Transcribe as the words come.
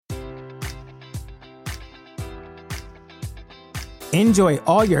Enjoy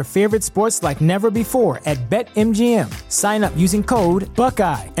all your favorite sports like never before at BetMGM. Sign up using code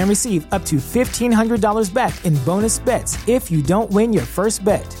Buckeye and receive up to $1,500 back in bonus bets if you don't win your first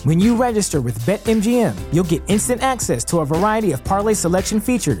bet. When you register with BetMGM, you'll get instant access to a variety of parlay selection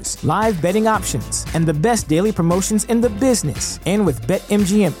features, live betting options, and the best daily promotions in the business. And with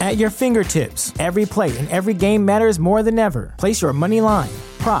BetMGM at your fingertips, every play and every game matters more than ever. Place your money line,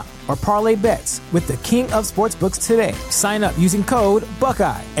 prop, or parlay bets with the king of sportsbooks today. Sign up using code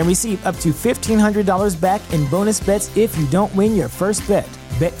Buckeye and receive up to $1,500 back in bonus bets if you don't win your first bet.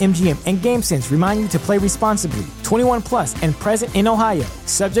 BetMGM and GameSense remind you to play responsibly. 21 plus and present in Ohio,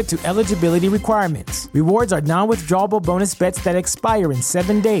 subject to eligibility requirements. Rewards are non-withdrawable bonus bets that expire in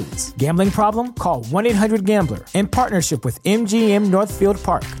 7 days. Gambling problem? Call 1-800-GAMBLER. In partnership with MGM Northfield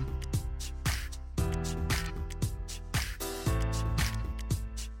Park.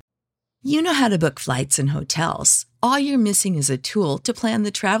 You know how to book flights and hotels. All you're missing is a tool to plan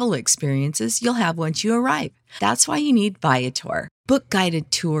the travel experiences you'll have once you arrive. That's why you need Viator. Book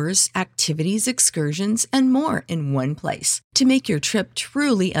guided tours, activities, excursions, and more in one place to make your trip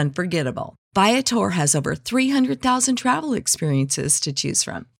truly unforgettable. Viator has over 300,000 travel experiences to choose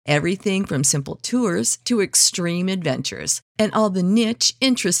from. Everything from simple tours to extreme adventures and all the niche,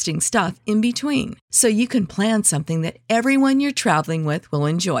 interesting stuff in between. So you can plan something that everyone you're traveling with will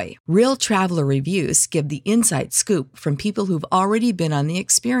enjoy. Real traveler reviews give the inside scoop from people who've already been on the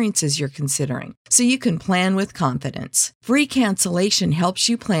experiences you're considering. So you can plan with confidence. Free cancellation helps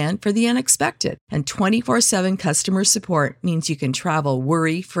you plan for the unexpected. And 24/7 customer support means you can travel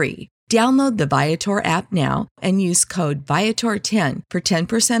worry-free. Download the Viator app now and use code Viator10 for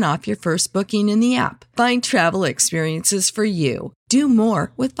 10% off your first booking in the app. Find travel experiences for you. Do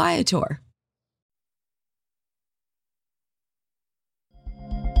more with Viator.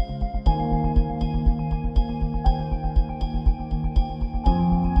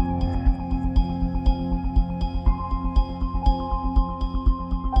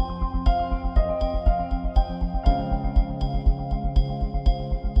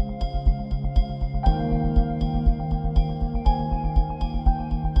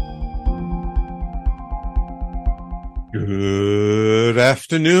 Good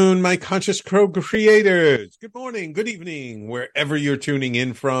afternoon, my Conscious Crow creators. Good morning, good evening, wherever you're tuning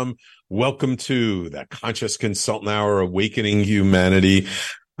in from. Welcome to the Conscious Consultant Hour, Awakening Humanity.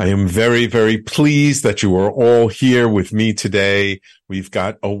 I am very, very pleased that you are all here with me today. We've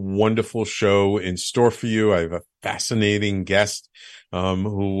got a wonderful show in store for you. I have a fascinating guest who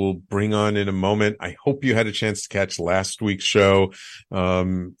will bring on in a moment. I hope you had a chance to catch last week's show.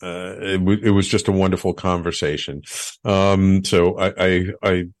 It was just a wonderful conversation. So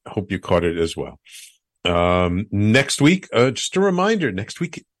I hope you caught it as well. Next week, just a reminder, next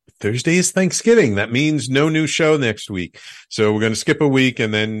week, Thursday is Thanksgiving. That means no new show next week. So we're going to skip a week,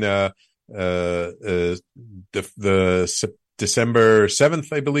 and then the December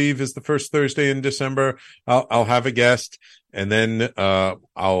 7th, I believe, is the first Thursday in December. I'll have a guest, and then November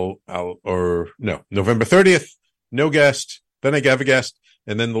 30th, no guest. Then I have a guest,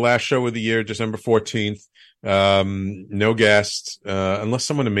 and then the last show of the year, December 14th, no guest, unless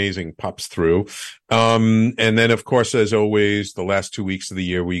someone amazing pops through. And then, of course, as always, the last 2 weeks of the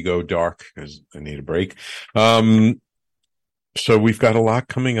year, we go dark because I need a break. So we've got a lot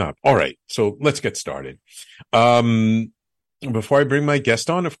coming up. All right. So let's get started. Before I bring my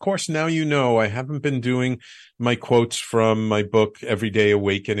guest on, of course, now you know I haven't been doing my quotes from my book, Everyday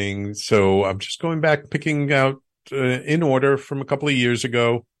Awakening. So I'm just going back, picking out in order from a couple of years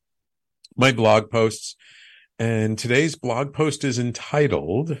ago, my blog posts. And today's blog post is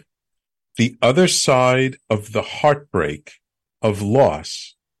entitled, The Other Side of the Heartbreak of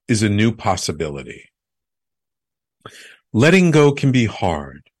Loss is a New Possibility. Letting go can be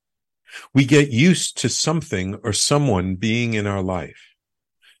hard. We get used to something or someone being in our life.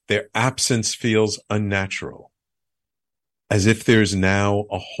 Their absence feels unnatural, as if there's now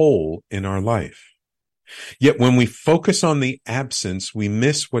a hole in our life. Yet when we focus on the absence, we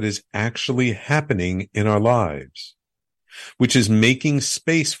miss what is actually happening in our lives, which is making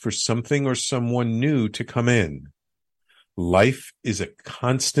space for something or someone new to come in. Life is a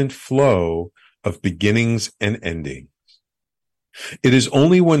constant flow of beginnings and endings. It is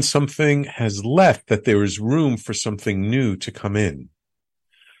only when something has left that there is room for something new to come in.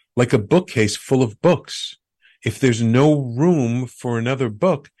 Like a bookcase full of books. If there's no room for another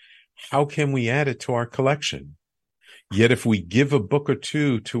book, how can we add it to our collection? Yet if we give a book or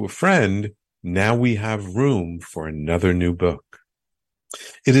two to a friend, now we have room for another new book.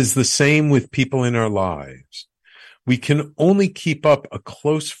 It is the same with people in our lives. We can only keep up a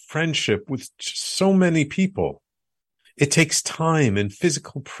close friendship with so many people. It takes time and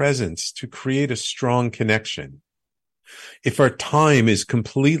physical presence to create a strong connection. If our time is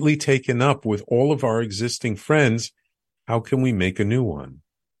completely taken up with all of our existing friends, how can we make a new one?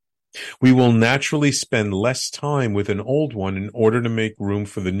 We will naturally spend less time with an old one in order to make room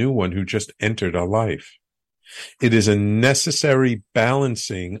for the new one who just entered our life. It is a necessary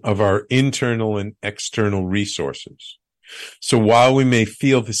balancing of our internal and external resources. So while we may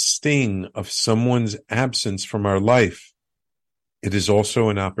feel the sting of someone's absence from our life, it is also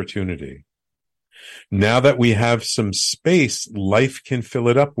an opportunity. Now that we have some space, life can fill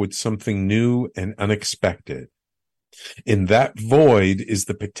it up with something new and unexpected. In that void is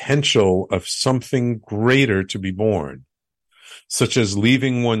the potential of something greater to be born, such as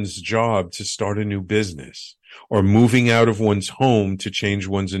leaving one's job to start a new business, or moving out of one's home to change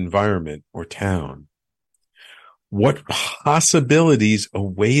one's environment or town. What possibilities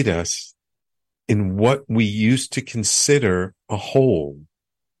await us in what we used to consider a hole?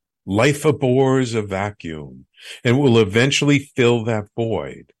 Life abhors a vacuum and will eventually fill that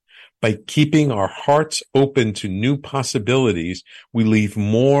void. By keeping our hearts open to new possibilities, we leave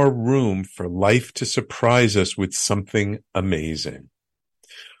more room for life to surprise us with something amazing.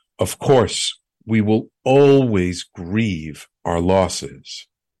 Of course, we will always grieve our losses.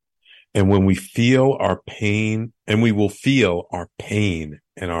 And when we feel our pain, and we will feel our pain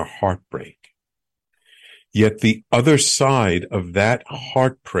and our heartbreak. Yet the other side of that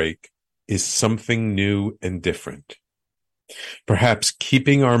heartbreak is something new and different. Perhaps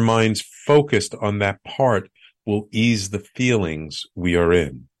keeping our minds focused on that part will ease the feelings we are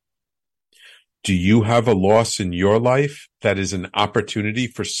in. Do you have a loss in your life that is an opportunity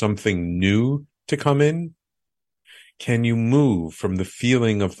for something new to come in? Can you move from the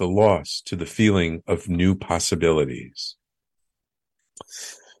feeling of the loss to the feeling of new possibilities?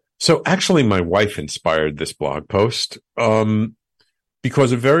 So actually, my wife inspired this blog post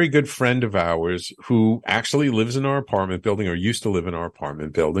because a very good friend of ours who actually lives in our apartment building, or used to live in our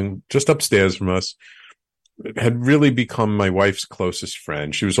apartment building just upstairs from us, had really become my wife's closest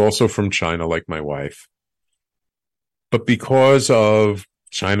friend. She was also from China, like my wife. But because of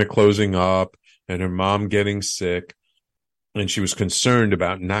China closing up and her mom getting sick, and she was concerned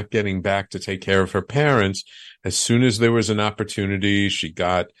about not getting back to take care of her parents, as soon as there was an opportunity, she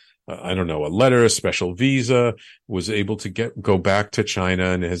got a letter, a special visa, was able to go back to China,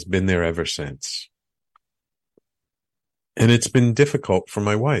 and has been there ever since. And it's been difficult for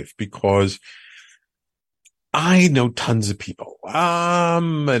my wife because I know tons of people.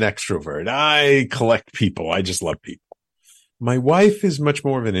 I'm an extrovert. I collect people. I just love people. My wife is much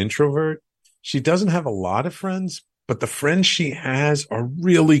more of an introvert. She doesn't have a lot of friends, but the friends she has are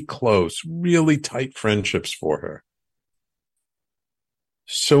really close, really tight friendships for her.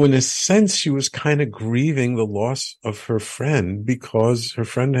 So in a sense, she was kind of grieving the loss of her friend because her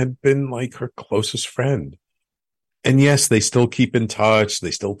friend had been like her closest friend. And yes, they still keep in touch.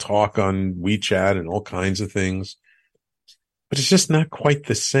 They still talk on WeChat and all kinds of things. But it's just not quite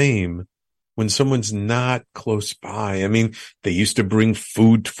the same when someone's not close by. I mean, they used to bring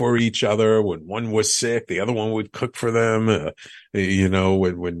food for each other. When one was sick, the other one would cook for them.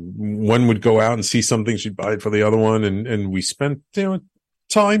 When one would go out and see something, she'd buy it for the other one. And we spent,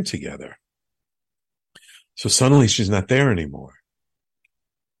 time together. So suddenly she's not there anymore.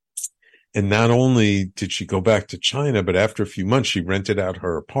 And not only did she go back to China, but after a few months, she rented out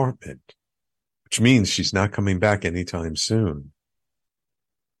her apartment, which means she's not coming back anytime soon.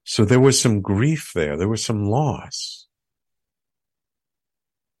 So there was some grief there. There was some loss.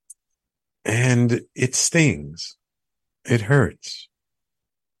 And it stings. It hurts.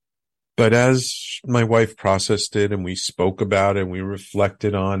 But as my wife processed it and we spoke about it and we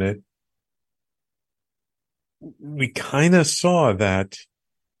reflected on it, we kind of saw that,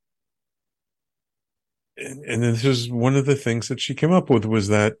 and this is one of the things that she came up with, was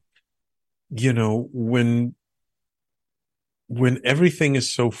that, when everything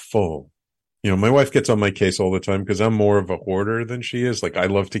is so full, my wife gets on my case all the time because I'm more of a hoarder than she is. Like, I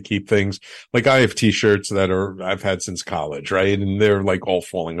love to keep things. Like, I have t-shirts that I've had since college, right? And they're like all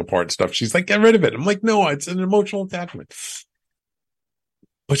falling apart and stuff. She's like, get rid of it. I'm like, no, it's an emotional attachment.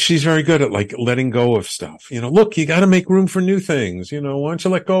 But she's very good at like letting go of stuff. Look, you got to make room for new things. Why don't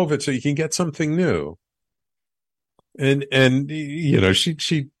you let go of it so you can get something new? And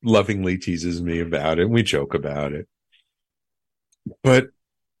she lovingly teases me about it. We joke about it. But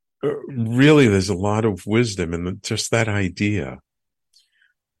really, there's a lot of wisdom in just that idea.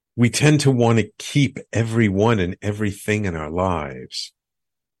 We tend to want to keep everyone and everything in our lives.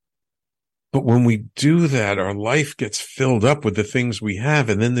 But when we do that, our life gets filled up with the things we have,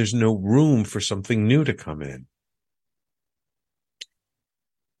 and then there's no room for something new to come in.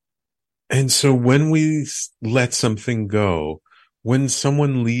 And so when we let something go, when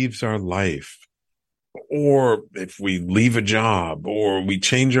someone leaves our life, or if we leave a job, or we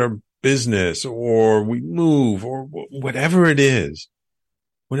change our business, or we move, or whatever it is,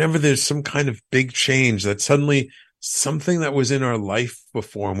 whenever there's some kind of big change that suddenly something that was in our life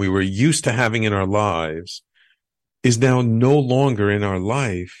before and we were used to having in our lives is now no longer in our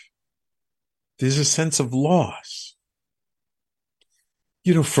life, there's a sense of loss.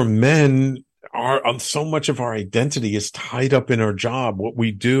 For men, so much of our identity is tied up in our job, what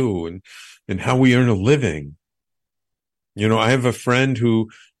we do, and how we earn a living. I have a friend who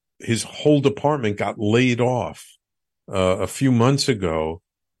his whole department got laid off a few months ago,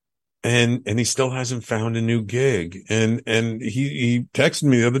 and he still hasn't found a new gig. And he texted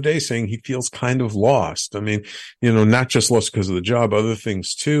me the other day saying he feels kind of lost. I mean, not just lost because of the job, other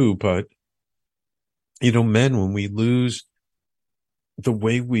things too, but men, when we lose the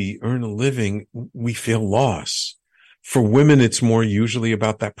way we earn a living, we feel loss. For women, it's more usually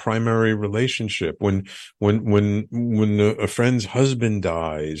about that primary relationship. When a friend's husband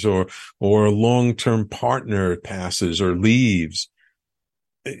dies, or a long-term partner passes or leaves,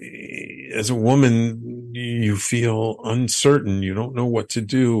 as a woman, you feel uncertain. You don't know what to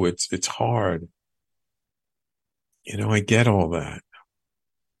do. It's hard. I get all that.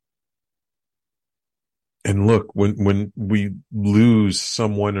 And look, when we lose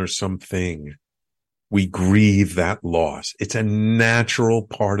someone or something, we grieve that loss. It's a natural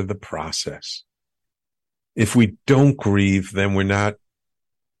part of the process. If we don't grieve, then we're not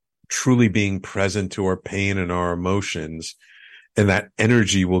truly being present to our pain and our emotions, and that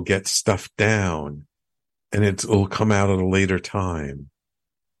energy will get stuffed down, and it'll come out at a later time.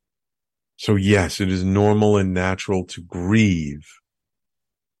 So yes, it is normal and natural to grieve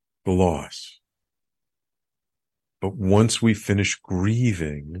the loss. But once we finish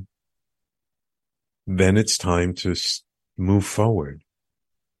grieving, then it's time to move forward,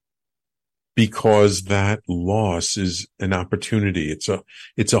 because that loss is an opportunity.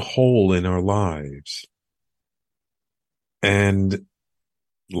 It's a hole in our lives, and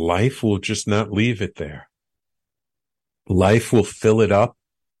life will just not leave it there. Life will fill it up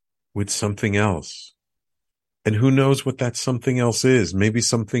with something else. And who knows what that something else is? Maybe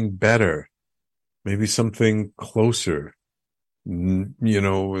something better, maybe something closer.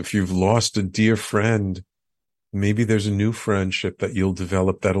 If you've lost a dear friend, maybe there's a new friendship that you'll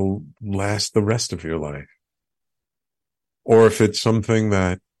develop that'll last the rest of your life. Or if it's something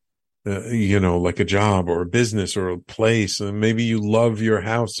that, like a job or a business or a place, and maybe you love your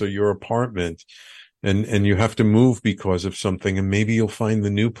house or your apartment, and you have to move because of something, and maybe you'll find the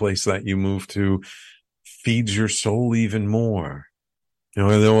new place that you move to feeds your soul even more. I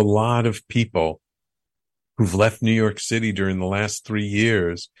know a lot of people who've left New York City during the last 3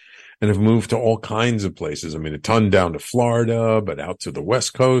 years and have moved to all kinds of places. I mean, a ton down to Florida, but out to the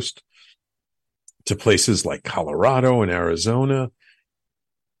West Coast, to places like Colorado and Arizona.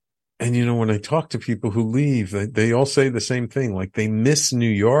 And, when I talk to people who leave, they all say the same thing. Like, they miss New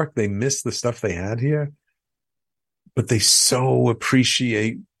York. They miss the stuff they had here, but they so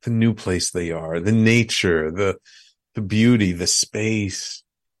appreciate the new place they are, the nature, the beauty, the space.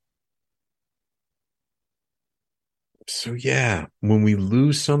 So yeah, when we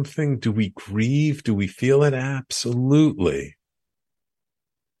lose something, do we grieve? Do we feel it? Absolutely.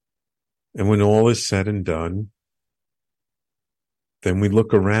 And when all is said and done, then we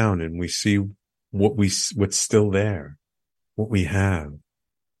look around and we see what's still there, what we have.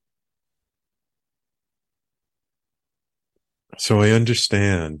 So I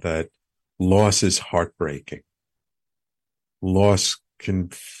understand that loss is heartbreaking. Loss can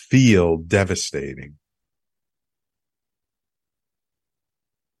feel devastating.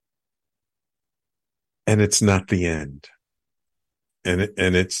 And it's not the end. And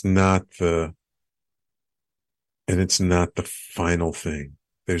it's not the final thing.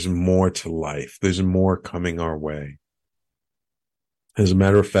 There's more to life. There's more coming our way. As a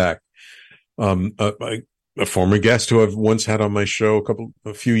matter of fact, a former guest who I've once had on my show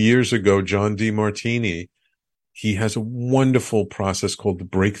a few years ago, John DeMartini, he has a wonderful process called the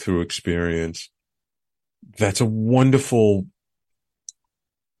Breakthrough Experience. That's a wonderful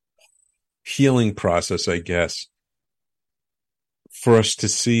healing process, I guess, for us to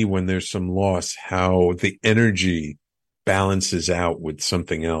see when there's some loss, how the energy balances out with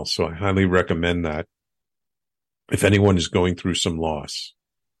something else. So I highly recommend that if anyone is going through some loss.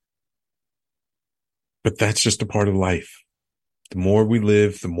 But that's just a part of life. The more we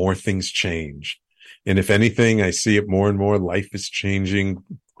live, the more things change. And if anything, I see it more and more. Life is changing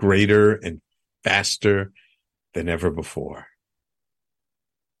greater and faster than ever before.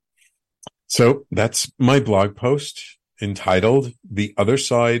 So that's my blog post entitled "The Other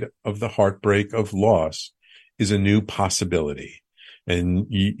Side of the Heartbreak of Loss is a New Possibility." And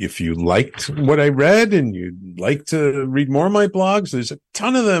if you liked what I read and you'd like to read more of my blogs, there's a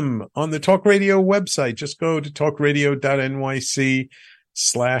ton of them on the Talk Radio website. Just go to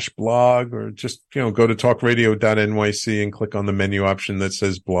talkradio.nyc/blog, or just, go to talkradio.nyc and click on the menu option that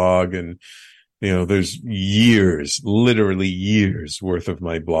says blog. And, there's literally years worth of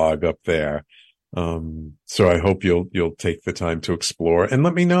my blog up there. So I hope you'll take the time to explore and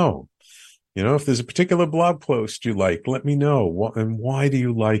let me know. If there's a particular blog post you like, let me know. And why do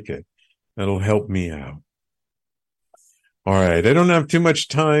you like it? That'll help me out. All right. I don't have too much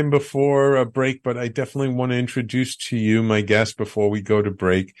time before a break, but I definitely want to introduce to you my guest before we go to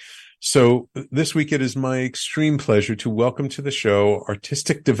break. So this week, it is my extreme pleasure to welcome to the show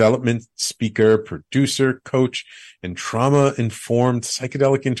artistic development speaker, producer, coach, and trauma-informed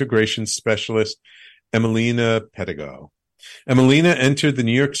psychedelic integration specialist, Emelina Pedigo. Emelina entered the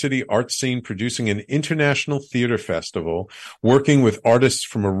New York City art scene producing an international theater festival, working with artists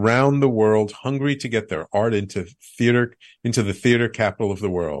from around the world hungry to get their art into the theater capital of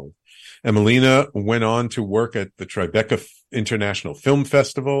the world. Emelina went on to work at the Tribeca International Film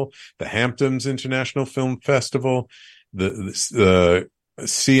Festival, the Hamptons International Film Festival, the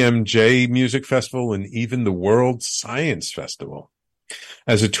CMJ Music Festival, and even the World Science Festival.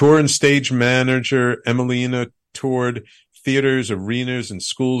 As a tour and stage manager, Emelina toured theaters, arenas, and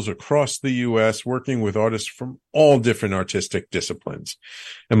schools across the U.S., working with artists from all different artistic disciplines.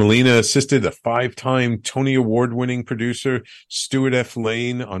 Emelina assisted a 5-time Tony Award-winning producer, Stuart F.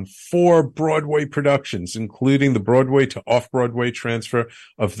 Lane, on 4 Broadway productions, including the Broadway to off-Broadway transfer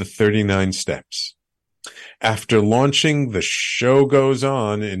of The 39 Steps. After launching The Show Goes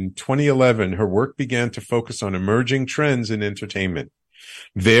On in 2011, her work began to focus on emerging trends in entertainment.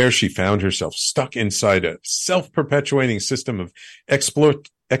 There, she found herself stuck inside a self-perpetuating system of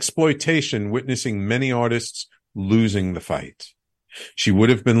exploitation, witnessing many artists losing the fight. She would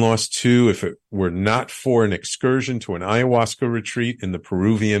have been lost too if it were not for an excursion to an ayahuasca retreat in the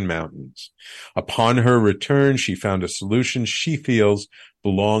Peruvian mountains. Upon her return, she found a solution she feels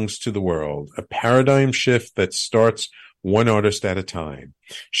belongs to the world, a paradigm shift that starts one artist at a time.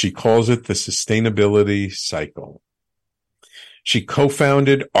 She calls it the sustainability cycle. She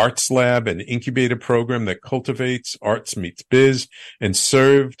co-founded Arts Lab, an incubator program that cultivates arts meets biz, and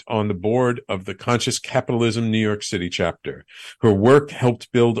served on the board of the Conscious Capitalism New York City chapter. Her work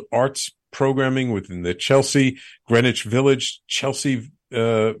helped build arts programming within the Chelsea Greenwich Village Chelsea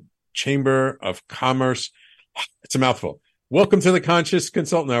Chamber of Commerce. It's a mouthful. Welcome to the Conscious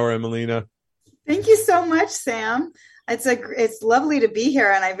Consultant Hour, Emelina. Thank you so much, Sam. It's lovely to be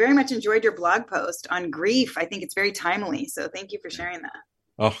here, and I very much enjoyed your blog post on grief. I think it's very timely, so thank you for sharing that.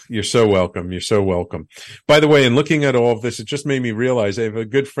 Oh, you're so welcome. You're so welcome. By the way, in looking at all of this, it just made me realize I have a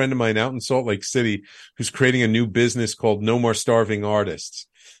good friend of mine out in Salt Lake City who's creating a new business called No More Starving Artists.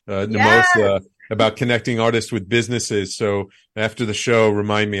 About connecting artists with businesses. So after the show,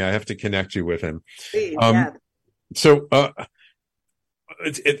 remind me, I have to connect you with him. Please, So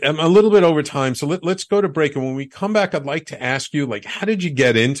I'm a little bit over time, so let's go to break. And when we come back, I'd like to ask you, how did you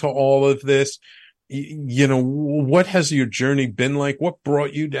get into all of this? What has your journey been like? What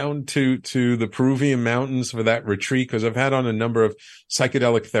brought you down to the Peruvian mountains for that retreat? Because I've had on a number of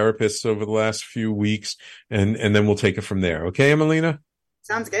psychedelic therapists over the last few weeks, and then we'll take it from there. Okay, Emelina?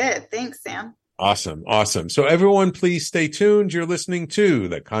 Sounds good. Thanks, Sam. Awesome. So everyone, please stay tuned. You're listening to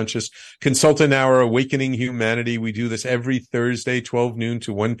the Conscious Consultant Hour, Awakening Humanity. We do this every Thursday, 12 noon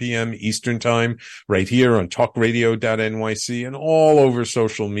to 1 p.m. Eastern Time, right here on talkradio.nyc and all over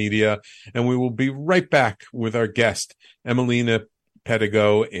social media. And we will be right back with our guest, Emelina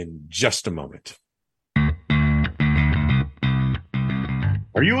Pedigo, in just a moment.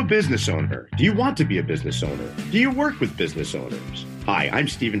 Are you a business owner? Do you want to be a business owner? Do you work with business owners? Hi, I'm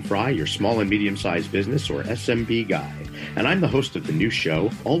Stephen Fry, your small and medium-sized business, or SMB guy, and I'm the host of the new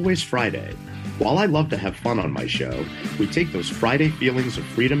show, Always Friday. While I love to have fun on my show, we take those Friday feelings of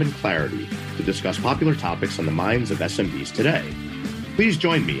freedom and clarity to discuss popular topics on the minds of SMBs today. Please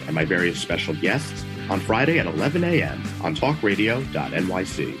join me and my various special guests on Friday at 11 a.m. on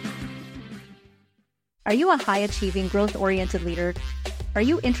talkradio.nyc. Are you a high-achieving, growth-oriented leader? Are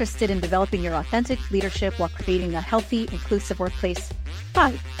you interested in developing your authentic leadership while creating a healthy, inclusive workplace?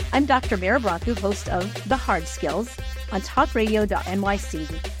 Hi, I'm Dr. Mara Brancu, host of The Hard Skills on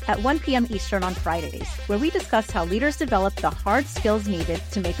talkradio.nyc at 1 p.m. Eastern on Fridays, where we discuss how leaders develop the hard skills needed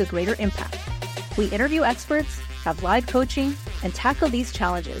to make a greater impact. We interview experts, have live coaching, and tackle these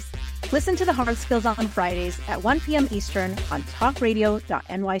challenges. Listen to The Hard Skills on Fridays at 1 p.m. Eastern on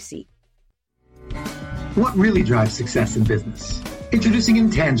talkradio.nyc. What really drives success in business? Introducing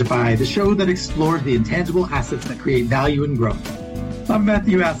Intangify, the show that explores the intangible assets that create value and growth. I'm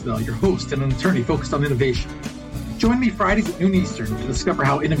Matthew Asbell, your host and an attorney focused on innovation. Join me Fridays at noon Eastern to discover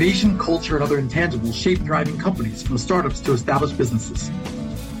how innovation, culture, and other intangibles shape thriving companies from startups to established businesses.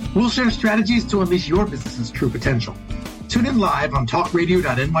 We'll share strategies to unleash your business's true potential. Tune in live on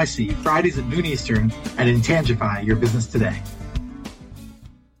talkradio.nyc Fridays at noon Eastern and Intangify your business today.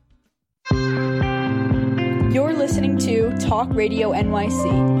 You're listening to Talk Radio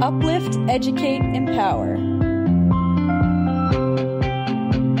NYC. Uplift, educate, empower.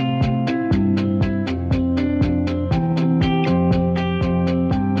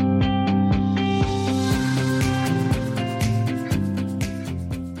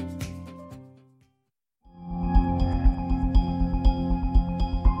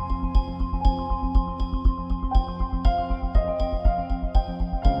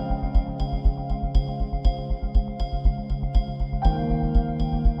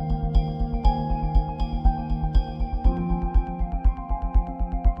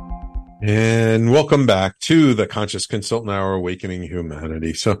 And welcome back to the Conscious Consultant Hour, Awakening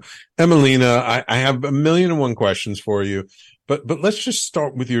Humanity. So, Emelina, I have 1,000,001 questions for you, but let's just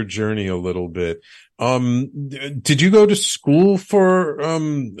start with your journey a little bit. Did you go to school for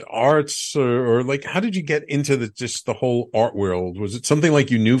arts, or like how did you get into the whole art world? Was it something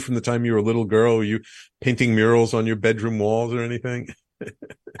like you knew from the time you were a little girl? Were you painting murals on your bedroom walls or anything?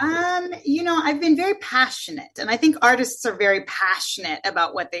 I've been very passionate, and I think artists are very passionate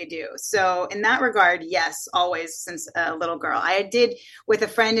about what they do. So in that regard, yes, always since a little girl. I did with a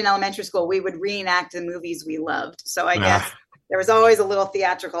friend in elementary school, we would reenact the movies we loved. So I guess there was always a little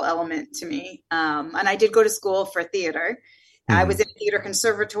theatrical element to me. And I did go to school for theater. I was in a theater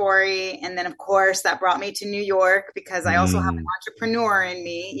conservatory. And then, of course, that brought me to New York because I also have an entrepreneur in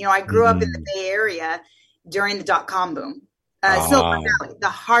me. I grew up in the Bay Area during the dot-com boom. Silicon Valley, the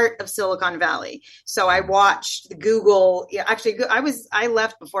heart of Silicon Valley. So I watched the Google. I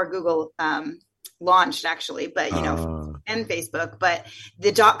left before Google launched, actually, but and Facebook. But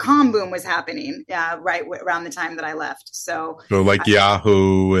the .com boom was happening right around the time that I left. So like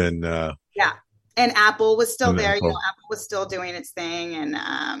Yahoo and and Apple was still there. Apple was still doing its thing,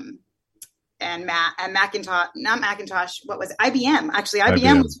 and Macintosh, not Macintosh, what was it? IBM. Actually,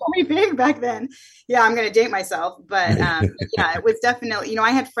 IBM was pretty big back then. Yeah, I'm going to date myself. But it was definitely,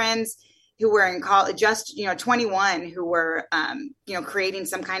 I had friends who were in college, just, 21, who were, creating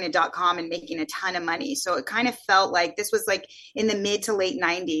some kind of .com and making a ton of money. So it kind of felt like this was like in the mid to late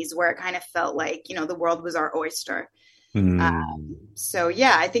 90s where it kind of felt like, the world was our oyster.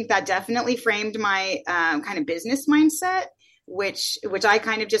 I think that definitely framed my kind of business mindset, which I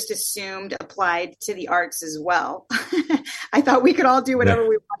kind of just assumed applied to the arts as well. I thought we could all do whatever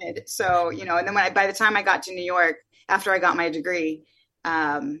we wanted. So, and then by the time I got to New York, after I got my degree,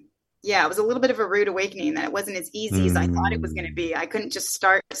 it was a little bit of a rude awakening that it wasn't as easy as I thought it was going to be. I couldn't just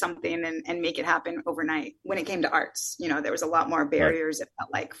start something and make it happen overnight when it came to arts. There was a lot more barriers, it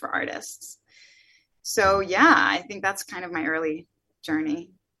felt like, for artists. So, I think that's kind of my early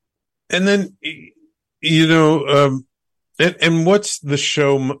journey. And then, and what's the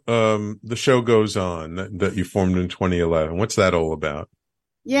show? The show goes on that you formed in 2011. What's that all about?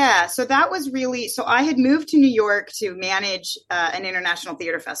 Yeah, so that was really, so I had moved to New York to manage an international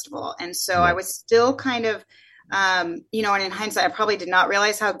theater festival. And so I was still kind of, and in hindsight, I probably did not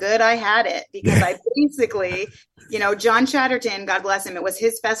realize how good I had it because I basically, John Chatterton, God bless him, it was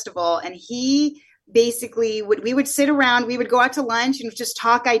his festival. And he basically we would sit around, we would go out to lunch and just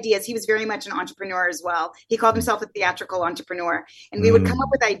talk ideas. He was very much an entrepreneur as well. He called himself a theatrical entrepreneur, and we would come up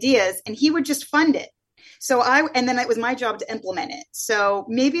with ideas and he would just fund it. And then it was my job to implement it. So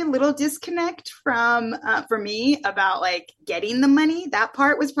maybe a little disconnect from, for me about like getting the money. That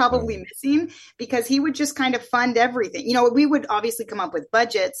part was probably missing because he would just kind of fund everything. We would obviously come up with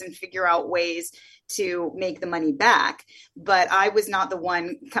budgets and figure out ways to make the money back, but I was not the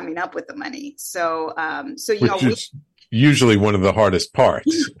one coming up with the money. So, which is usually one of the hardest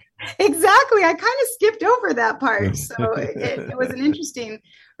parts. Exactly. I kind of skipped over that part. So it was an interesting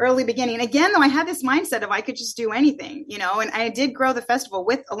early beginning. Again, though, I had this mindset of I could just do anything, and I did grow the festival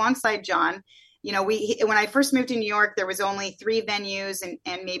alongside John. When I first moved to New York, there was only 3 venues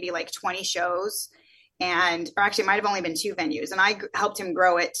and maybe like 20 shows. Or actually it might've only been 2 venues, and I helped him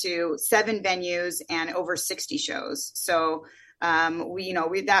grow it to 7 venues and over 60 shows. So, we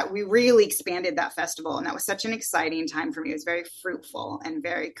really expanded that festival, and that was such an exciting time for me. It was very fruitful and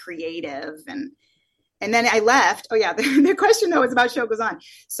very creative. And then I left. Oh yeah. The question though was about Show Goes On.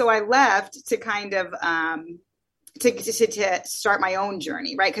 So I left to kind of, to start my own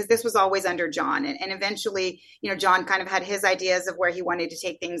journey, right? Because this was always under John, and eventually, John kind of had his ideas of where he wanted to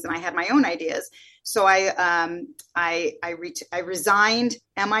take things, and I had my own ideas. So I resigned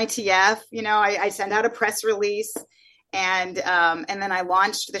MITF. I sent out a press release, and then I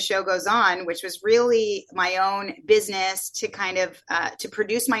launched The Show Goes On, which was really my own business to kind of to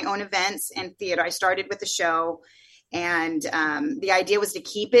produce my own events and theater. I started with the show. And the idea was to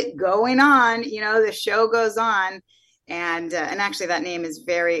keep it going on, The Show Goes On. And actually that name is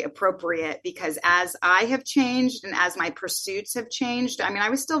very appropriate because as I have changed and as my pursuits have changed, I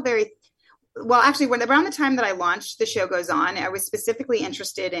was still around the time that I launched The Show Goes On, I was specifically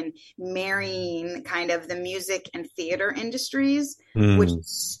interested in marrying kind of the music and theater industries, which was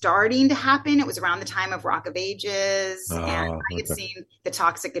starting to happen. It was around the time of Rock of Ages, and I had seen The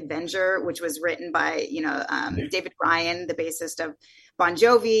Toxic Avenger, which was written by, David Bryan, the bassist of Bon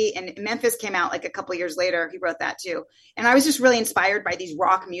Jovi, and Memphis came out like a couple of years later. He wrote that too. And I was just really inspired by these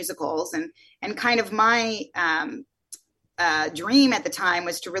rock musicals, and kind of my, dream at the time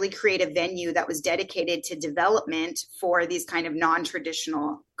was to really create a venue that was dedicated to development for these kind of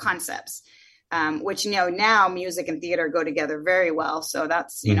non-traditional concepts, which, now music and theater go together very well. So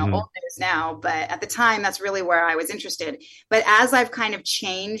that's, old news now, but at the time, that's really where I was interested. But as I've kind of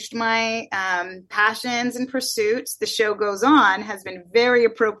changed my passions and pursuits, The Show Goes On has been very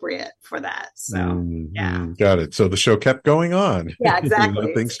appropriate for that. So, yeah. Got it. So the show kept going on. Yeah,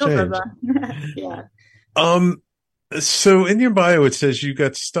 exactly. Things changed. Yeah. So in your bio, it says you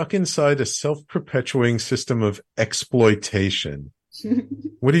got stuck inside a self-perpetuating system of exploitation.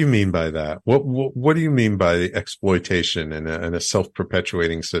 What do you mean by that? What do you mean by exploitation in a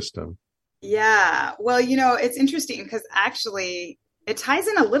self-perpetuating system? Yeah, well, it's interesting because actually it ties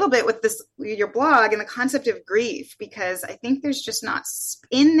in a little bit with your blog and the concept of grief, because I think there's just not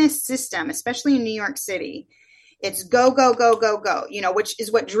in this system, especially in New York City. It's go, go, go, go, go, which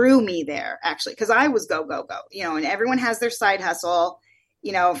is what drew me there, actually, because I was go, go, go, and everyone has their side hustle.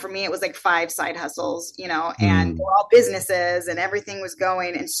 For me, it was like 5 side hustles, and they're all businesses and everything was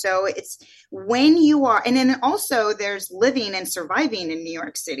going. And so it's when you are, and then also there's living and surviving in New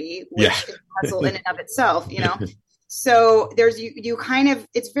York City, which is a hustle in and of itself, So there's, you kind of,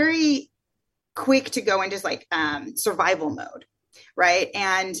 it's very quick to go into like survival mode. Right.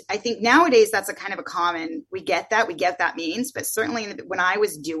 And I think nowadays that's a kind of a common, we get that means, but certainly when I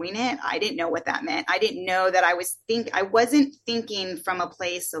was doing it, I didn't know what that meant. I didn't know that I wasn't thinking from a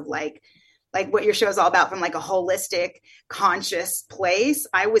place of like what your show is all about, from like a holistic, conscious place.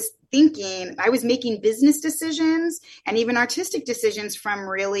 I was making business decisions and even artistic decisions from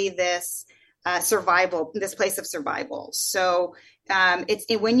really this this place of survival. So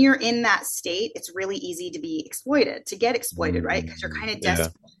when you're in that state, it's really easy to get exploited, right? Because you're kind of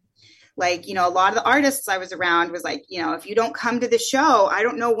desperate. Yeah. Like, a lot of the artists I was around was like, if you don't come to the show, I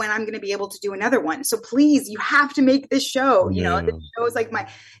don't know when I'm going to be able to do another one. So please, you have to make this show. The show is like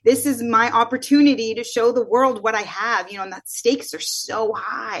this is my opportunity to show the world what I have, and that stakes are so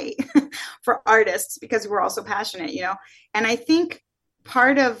high for artists because we're all so passionate, and I think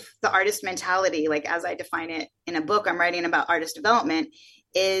part of the artist mentality, like as I define it in a book I'm writing about artist development,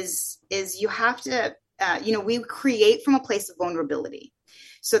 is you have to, we create from a place of vulnerability.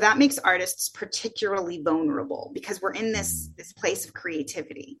 So that makes artists particularly vulnerable because we're in this place of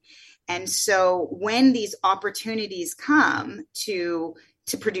creativity. And so when these opportunities come to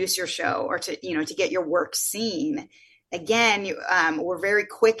produce your show or to get your work seen, again, we're very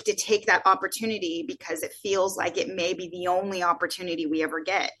quick to take that opportunity because it feels like it may be the only opportunity we ever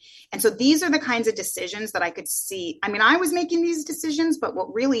get. And so these are the kinds of decisions that I could see. I was making these decisions, but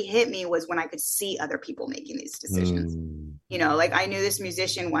what really hit me was when I could see other people making these decisions. Like I knew this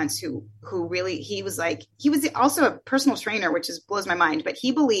musician once who really, he was also a personal trainer, which blows my mind, but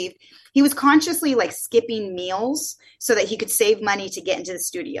he believed he was consciously like skipping meals so that he could save money to get into the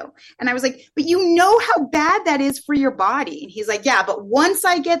studio. And I was like, but how bad that is for your body. And he's like, yeah, but once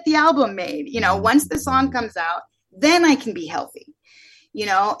I get the album made, once the song comes out, then I can be healthy,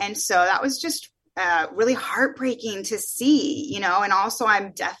 and so that was just really heartbreaking to see, and also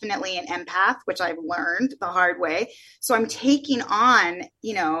I'm definitely an empath, which I've learned the hard way. So I'm taking on,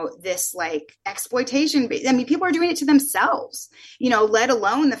 this like exploitation. People are doing it to themselves, let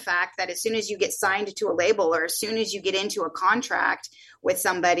alone the fact that as soon as you get signed to a label or as soon as you get into a contract with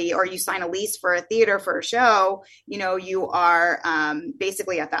somebody or you sign a lease for a theater for a show, you are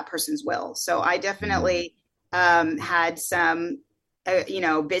basically at that person's will. So I definitely had some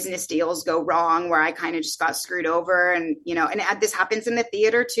business deals go wrong where I kind of just got screwed over and this happens in the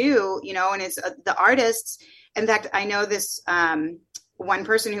theater too, and it's the artists. In fact, I know this one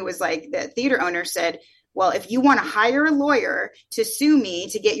person who was like the theater owner said, well, if you want to hire a lawyer to sue me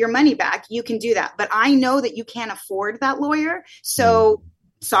to get your money back, you can do that. But I know that you can't afford that lawyer. So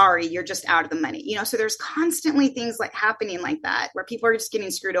sorry, you're just out of the money. So there's constantly things like happening like that where people are just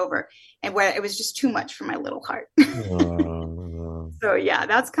getting screwed over, and where it was just too much for my little heart. So yeah,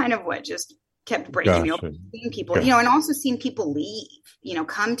 that's kind of what just kept breaking me over. Seeing people, and also seeing people leave,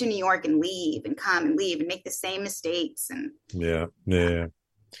 come to New York and leave and come and leave and make the same mistakes. And yeah.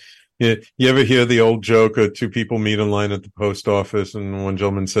 You ever hear the old joke of two people meet in line at the post office, and one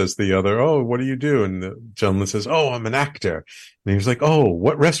gentleman says to the other, "Oh, what do you do?" And the gentleman says, "Oh, I'm an actor." And he was like, "Oh,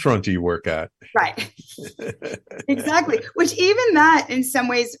 what restaurant do you work at?" Right. Exactly. Which even that in some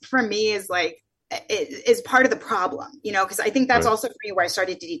ways for me is like, is part of the problem, because I think that's also for me where I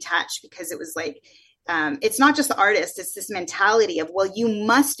started to detach, because it was like, it's not just the artist, it's this mentality of, well, you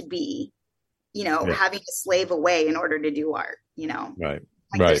must be, having to slave away in order to do art, Right.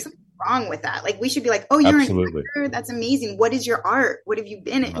 There's something wrong with that. Like, we should be like, oh, you're an actor, that's amazing. What is your art? What have you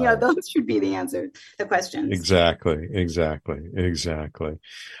been in? Those should be the answers, the questions. Exactly.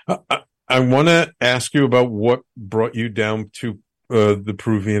 I want to ask you about what brought you down to the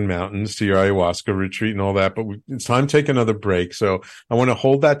Peruvian mountains, to your ayahuasca retreat and all that, but it's time to take another break. So I want to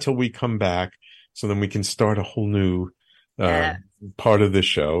hold that till we come back, so then we can start a whole new part of the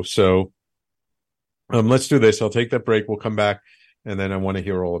show. So let's do this. I'll take that break. We'll come back, and then I want to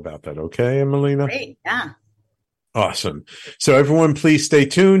hear all about that. Okay, Emelina? Great. Yeah. Awesome. So everyone, please stay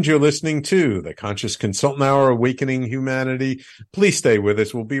tuned. You're listening to the Conscious Consultant Hour, Awakening Humanity. Please stay with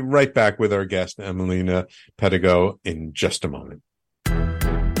us. We'll be right back with our guest, Emelina Pedigo, in just a moment.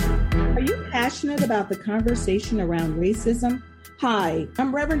 Are you passionate about the conversation around racism? Hi,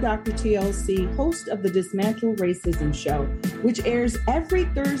 I'm Reverend Dr. TLC, host of the Dismantle Racism Show, which airs every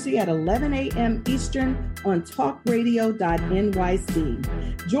Thursday at 11 a.m. Eastern on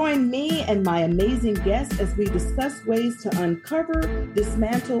talkradio.nyc. Join me and my amazing guests as we discuss ways to uncover,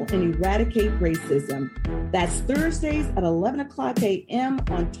 dismantle, and eradicate racism. That's Thursdays at 11 o'clock a.m.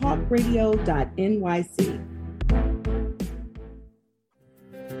 on talkradio.nyc.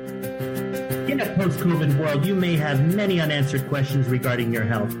 In a post-COVID world, you may have many unanswered questions regarding your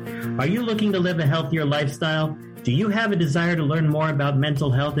health. Are you looking to live a healthier lifestyle? Do you have a desire to learn more about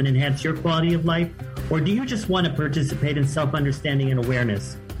mental health and enhance your quality of life? Or do you just want to participate in self-understanding and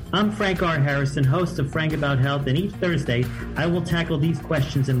awareness? I'm Frank R. Harrison, host of Frank About Health, and each Thursday, I will tackle these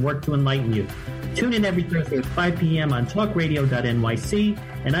questions and work to enlighten you. Tune in every Thursday at 5 p.m. on talkradio.nyc,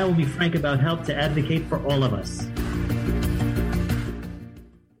 and I will be frank about health to advocate for all of us.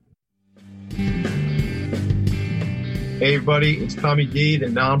 Hey everybody, it's Tommy D, the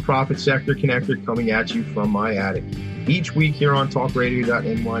Nonprofit Sector Connector, coming at you from my attic. Each week here on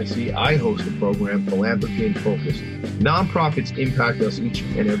talkradio.nyc, I host the program Philanthropy in Focus. Nonprofits impact us each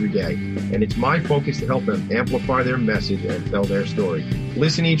and every day, and it's my focus to help them amplify their message and tell their story.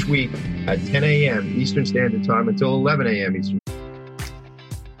 Listen each week at 10 a.m. Eastern Standard Time until 11 a.m. Eastern.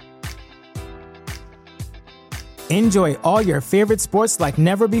 Enjoy all your favorite sports like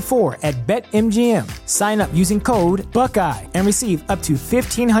never before at BetMGM. Sign up using code Buckeye and receive up to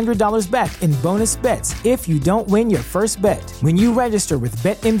 $1,500 back in bonus bets if you don't win your first bet. When you register with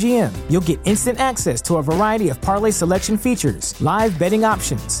BetMGM, you'll get instant access to a variety of parlay selection features, live betting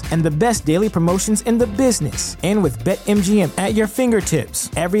options, and the best daily promotions in the business. And with BetMGM at your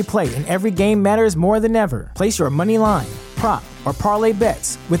fingertips, every play and every game matters more than ever. Place your money line, prop, or parlay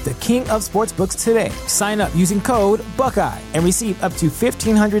bets with the king of sportsbooks today. Sign up using code Buckeye and receive up to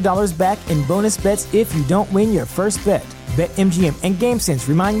 $1,500 back in bonus bets if you don't win your first bet. BetMGM and GameSense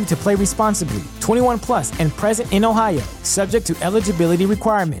remind you to play responsibly. 21 plus and present in Ohio, subject to eligibility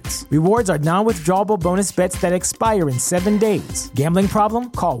requirements. Rewards are non-withdrawable bonus bets that expire in 7 days. Gambling problem?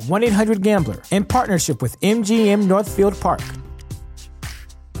 Call 1-800-GAMBLER. In partnership with MGM Northfield Park.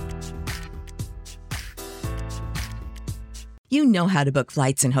 You know how to book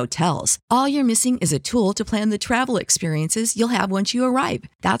flights and hotels. All you're missing is a tool to plan the travel experiences you'll have once you arrive.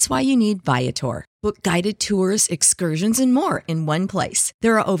 That's why you need Viator. Book guided tours, excursions, and more in one place.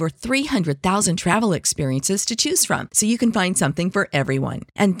 There are over 300,000 travel experiences to choose from, so you can find something for everyone.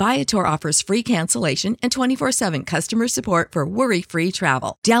 And Viator offers free cancellation and 24/7 customer support for worry-free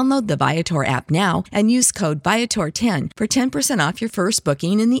travel. Download the Viator app now and use code Viator10 for 10% off your first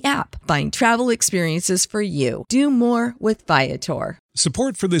booking in the app. Find travel experiences for you. Do more with Viator.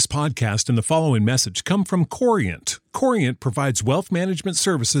 Support for this podcast and the following message come from Corient. Corient provides wealth management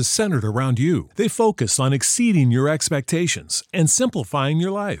services centered around you. They focus on exceeding your expectations and simplifying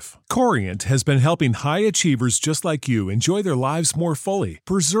your life. Corient has been helping high achievers just like you enjoy their lives more fully,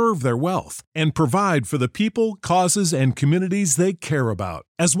 preserve their wealth, and provide for the people, causes, and communities they care about.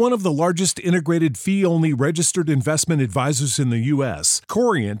 As one of the largest integrated fee-only registered investment advisors in the U.S.,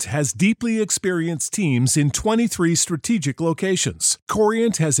 Corient has deeply experienced teams in 23 strategic locations.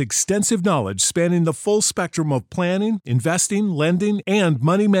 Corient has extensive knowledge spanning the full spectrum of planning, investing, lending, and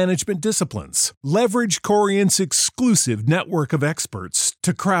money management disciplines. Leverage Corient's exclusive network of experts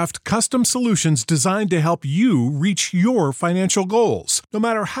to craft custom solutions designed to help you reach your financial goals, no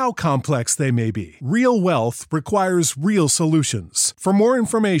matter how complex they may be. Real wealth requires real solutions. For more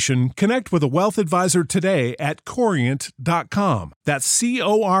information, connect with a wealth advisor today at Corient.com. That's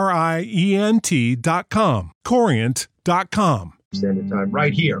Corient.com. Corient.com. Standard Time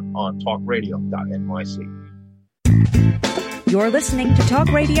right here on talkradio.nyc. You're listening to Talk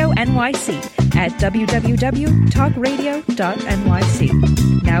Radio NYC at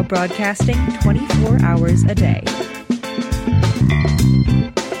www.talkradio.nyc. Now broadcasting 24 hours a day.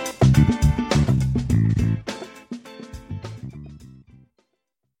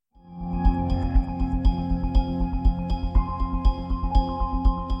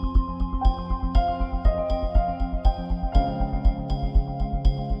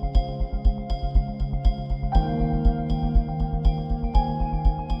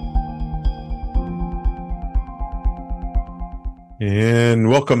 And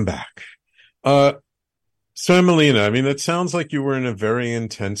welcome back. So Emelina, I mean, it sounds like you were in a very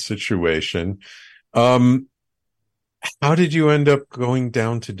intense situation. How did you end up going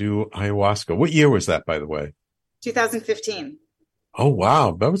down to do ayahuasca? What year was that, by the way? 2015. Oh,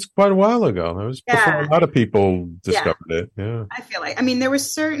 wow. That was quite a while ago. That was before a lot of people discovered it. Yeah. I feel like, I mean, there were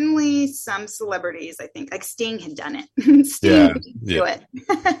certainly some celebrities, I think, like Sting had done it. Sting did do it.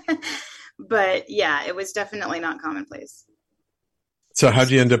 But yeah, it was definitely not commonplace. So how'd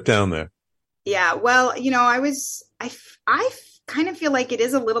you end up down there? Yeah, well, you know, I kind of feel like it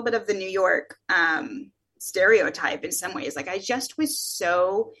is a little bit of the New York stereotype in some ways. Like I just was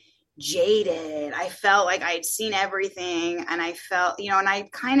so jaded. I felt like I'd seen everything, and I felt, you know, and I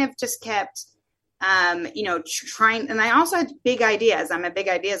kind of just kept, you know, trying. And I also had big ideas. I'm a big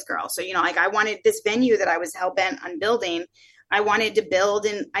ideas girl. So, you know, like I wanted this venue that I was hell-bent on building. I wanted to build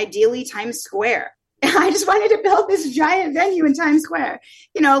in ideally Times Square. I just wanted to build this giant venue in Times Square,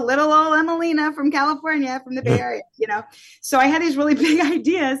 you know, little old Emelina from California, from the Bay Area, you know. So I had these really big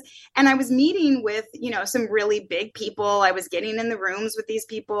ideas, and I was meeting with, you know, some really big people. I was getting in the rooms with these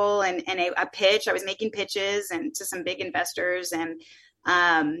people and a pitch. I was making pitches and to some big investors. And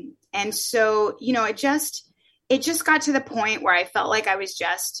so, you know, it just got to the point where I felt like I was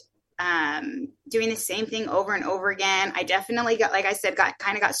just doing the same thing over and over again. I definitely got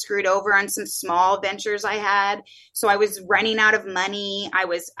got screwed over on some small ventures I had. So I was running out of money. I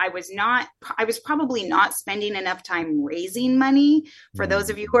was probably not spending enough time raising money. For those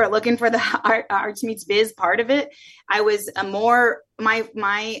of you who are looking for the Arts Meets Biz part of it, I was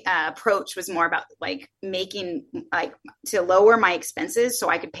my approach was more about like making, like, to lower my expenses so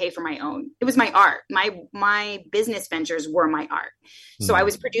I could pay for my own. It was my art. My business ventures were my art. So I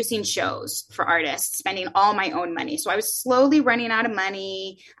was producing shows for artists, spending all my own money. So I was slowly running out of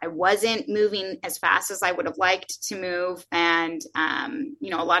money. I wasn't moving as fast as I would have liked to move. And,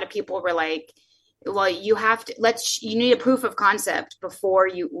 you know, a lot of people were like, well, you need a proof of concept before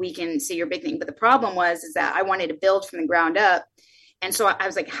we can see your big thing. But the problem is that I wanted to build from the ground up. And so I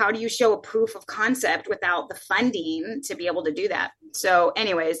was like, how do you show a proof of concept without the funding to be able to do that? So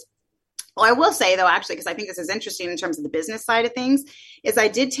anyways, well, I will say though, actually, because I think this is interesting in terms of the business side of things, is I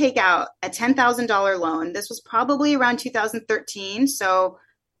did take out a $10,000 loan. This was probably around 2013. So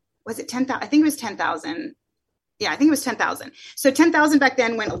was it 10,000? I think it was 10,000. Yeah, I think it was 10,000. So 10,000 back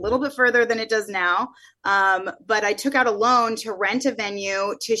then went a little bit further than it does now. But I took out a loan to rent a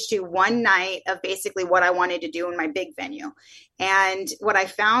venue to do one night of basically what I wanted to do in my big venue. And what I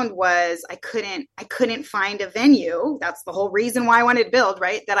found was I couldn't find a venue. That's the whole reason why I wanted to build,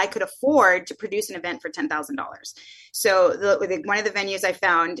 right? That I could afford to produce an event for $10,000. So one of the venues I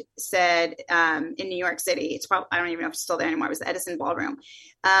found said in New York City, it's probably, I don't even know if it's still there anymore. It was the Edison Ballroom.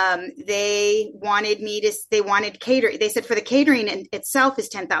 They wanted catering. They said for the catering in itself is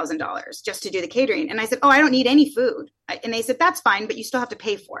 $10,000 just to do the catering. And I said, oh, I don't need any food. And they said, that's fine, but you still have to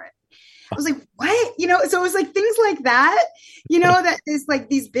pay for it. I was like, what? You know, so it was like things like that, you know, that is like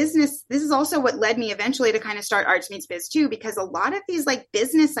these business. This is also what led me eventually to kind of start Arts Meets Biz too, because a lot of these like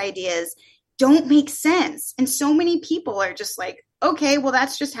business ideas don't make sense. And so many people are just like, okay, well,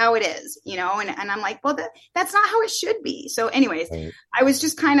 that's just how it is, and I'm like, well, that's not how it should be. So anyways, right. I was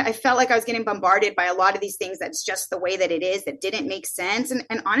just I felt like I was getting bombarded by a lot of these things. That's just the way that it is, that didn't make sense. And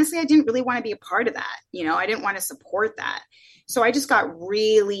honestly, I didn't really want to be a part of that. I didn't want to support that. So I just got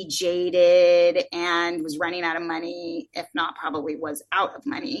really jaded and was running out of money, if not probably was out of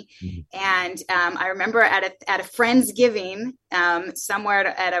money. Mm-hmm. And I remember at a Friendsgiving somewhere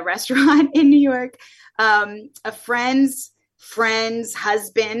at a restaurant in New York, a friend's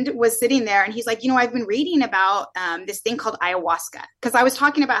husband was sitting there, and he's like, I've been reading about this thing called ayahuasca, because I was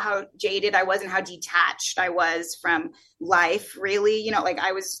talking about how jaded I was and how detached I was from life, really.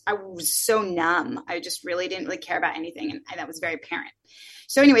 I was so numb. I just really didn't really care about anything, and that was very apparent.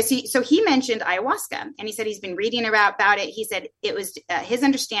 So anyways, he mentioned ayahuasca, and he said he's been reading about it. He said it was his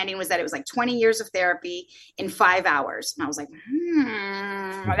understanding was that it was like 20 years of therapy in 5 hours. And I was like,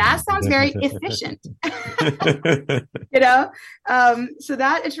 that sounds very efficient. So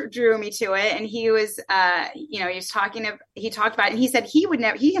that drew me to it. And he was, he talked about it, and he said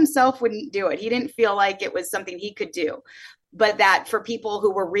he himself wouldn't do it. He didn't feel like it was something he could do, but that for people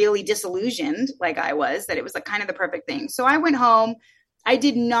who were really disillusioned, like I was, that it was kind of the perfect thing. So I went home. I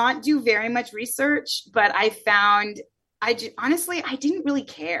did not do very much research, but I found, honestly, I didn't really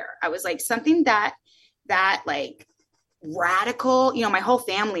care. I was like, something that like radical, my whole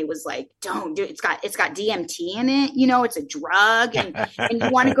family was like, don't do it. It's got DMT in it, it's a drug, and you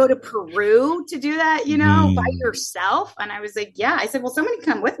want to go to Peru to do that, by yourself. And I was like, yeah. I said, well, somebody can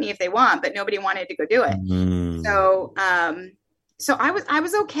come with me if they want, but nobody wanted to go do it. So I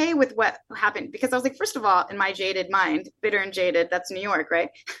was okay with what happened, because I was like, first of all, in my jaded mind, bitter and jaded, that's New York, right?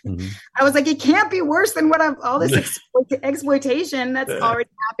 Mm-hmm. I was like, it can't be worse than all this exploitation that's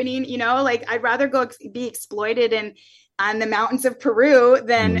already happening. I'd rather go be exploited on the mountains of Peru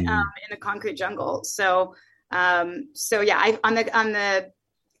than in the concrete jungle. So yeah,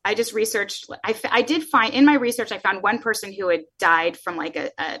 I just researched. I did find in my research, I found one person who had died from like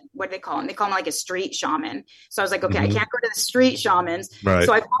a what do they call them? They call them like a street shaman. So I was like, okay, I can't go to the street shamans. Right.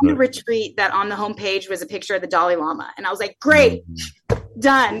 So I found a retreat that on the homepage was a picture of the Dalai Lama. And I was like, great,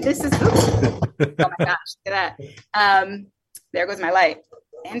 done. This is, oh my gosh, look at that. There goes my light.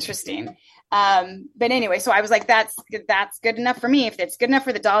 Interesting. But anyway, so I was like, that's good enough for me. If it's good enough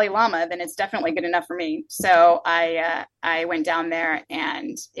for the Dalai Lama, then it's definitely good enough for me. So I went down there,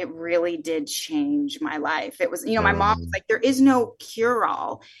 and it really did change my life. It was, my mom was like, there is no cure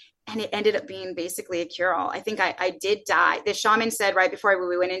all. And it ended up being basically a cure all. I think I did die. The shaman said right before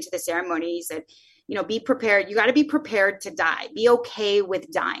we went into the ceremony, he said, be prepared. You got to be prepared to die. Be okay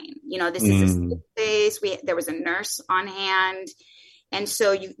with dying. This is a safe space. There was a nurse on hand. And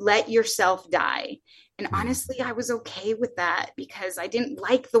so you let yourself die. And honestly, I was okay with that, because I didn't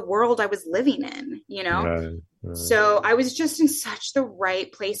like the world I was living in, Right. So I was just in such the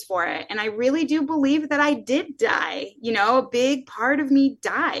right place for it. And I really do believe that I did die. A big part of me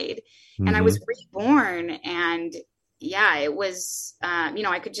died, and I was reborn. And yeah, it was,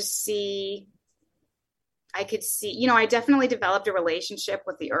 I could just see, I definitely developed a relationship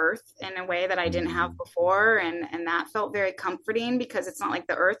with the earth in a way that I didn't have before. And that felt very comforting, because it's not like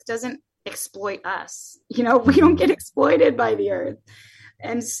the earth doesn't exploit us. We don't get exploited by the earth.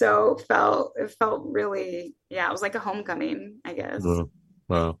 And so it felt really, it was like a homecoming, I guess.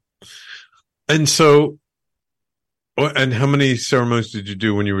 Wow. And so, and how many ceremonies did you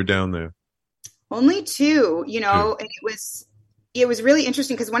do when you were down there? Only 2, and it was really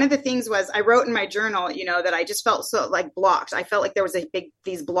interesting, because one of the things was I wrote in my journal, that I just felt so like blocked. I felt like there was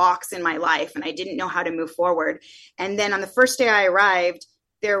these blocks in my life, and I didn't know how to move forward. And then on the first day I arrived,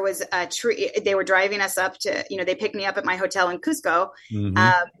 there was a tree. They were driving us up to, they picked me up at my hotel in Cusco,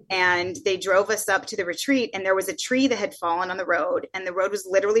 and they drove us up to the retreat. And there was a tree that had fallen on the road, and the road was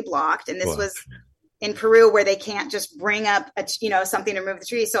literally blocked. And this was in Peru, where they can't just bring up something to remove the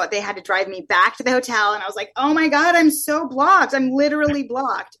tree. So they had to drive me back to the hotel. And I was like, oh my God, I'm so blocked. I'm literally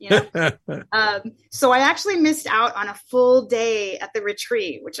blocked. So I actually missed out on a full day at the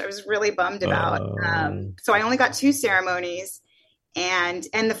retreat, which I was really bummed about. So I only got 2 ceremonies, and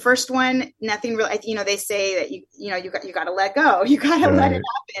the first one, nothing really, they say that you got to let go, you got to let it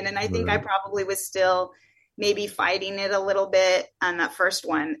happen. And I think I probably was still maybe fighting it a little bit on that first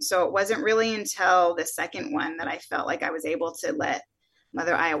one. So it wasn't really until the second one that I felt like I was able to let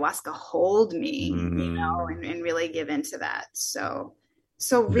Mother Ayahuasca hold me, and really give into that. So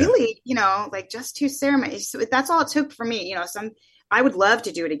really, like just 2 ceremonies. So that's all it took for me. I would love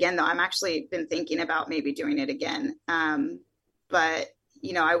to do it again, though. I'm actually been thinking about maybe doing it again. But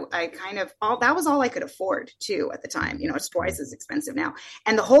I kind of that was all I could afford too at the time. It's twice as expensive now.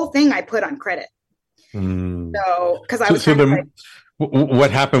 And the whole thing I put on credit. So, because I was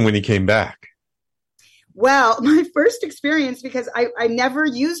what happened when he came back? Well, my first experience, because I never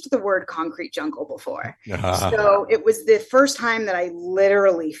used the word concrete jungle before. So it was the first time that I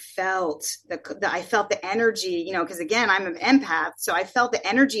literally felt the energy, because again, I'm an empath. So I felt the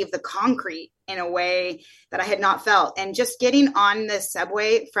energy of the concrete in a way that I had not felt. And just getting on the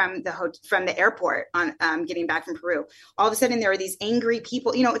subway from the airport on getting back from Peru, all of a sudden there are these angry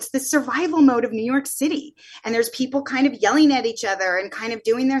people. It's the survival mode of New York City. And there's people kind of yelling at each other and kind of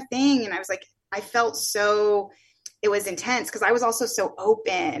doing their thing. And I was like, I felt it was intense because I was also so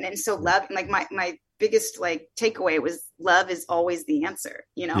open and so loving. Like my biggest takeaway was love is always the answer,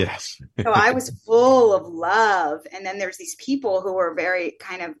 Yes. So I was full of love. And then there's these people who were very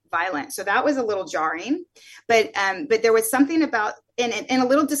kind of violent. So that was a little jarring, but there was something about, and a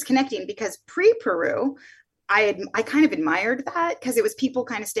little disconnecting because pre-Peru, I kind of admired that because it was people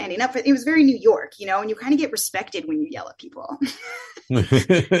kind of standing up. It was very New York, and you kind of get respected when you yell at people.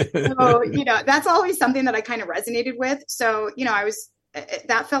 So, that's always something that I kind of resonated with. So,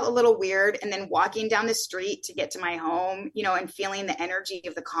 that felt a little weird. And then walking down the street to get to my home, and feeling the energy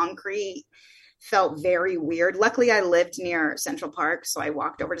of the concrete felt very weird. Luckily, I lived near Central Park. So I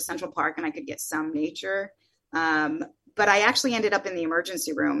walked over to Central Park and I could get some nature. But I actually ended up in the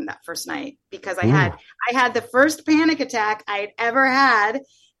emergency room that first night because I had the first panic attack I had ever had.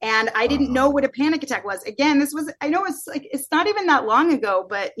 And I didn't know what a panic attack was. Again, I know it's not even that long ago,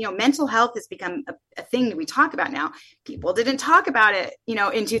 but, mental health has become a thing that we talk about now. People didn't talk about it,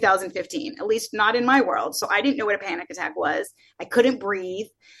 in 2015, at least not in my world. So I didn't know what a panic attack was. I couldn't breathe.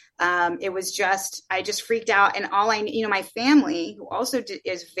 It was I just freaked out. And my family, who also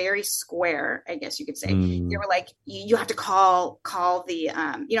is very square, I guess you could say, they were like, you have to call the,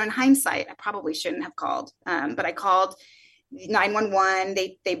 in hindsight, I probably shouldn't have called, but I called 911.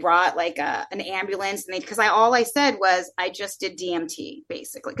 They brought an ambulance, and all I said was I just did DMT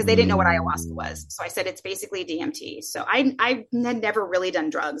basically because they didn't know what ayahuasca was. So I said it's basically DMT. So I had never really done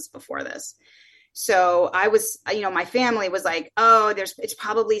drugs before this. So I was, my family was like, oh, it's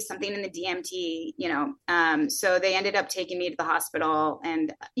probably something in the DMT, so they ended up taking me to the hospital.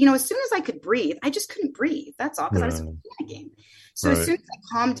 And, as soon as I could breathe, I just couldn't breathe. That's all, because I was panicking. So as soon as I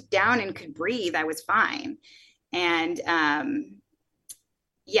calmed down and could breathe, I was fine. And, and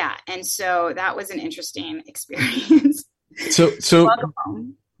so that was an interesting experience. So,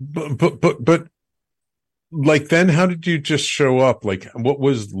 but then how did you just show up? What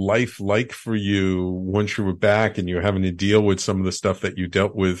was life like for you once you were back and you're having to deal with some of the stuff that you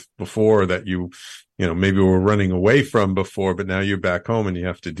dealt with before that you maybe were running away from before, but now you're back home and you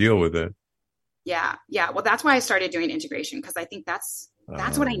have to deal with it? Yeah. Well, that's why I started doing integration, because I think that's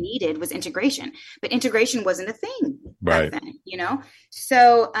what I needed was integration, but integration wasn't a thing back then,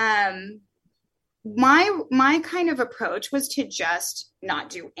 So, my kind of approach was to just not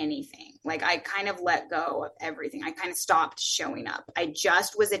do anything. I kind of let go of everything. I kind of stopped showing up. I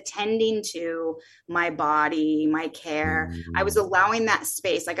just was attending to my body, my care. I was allowing that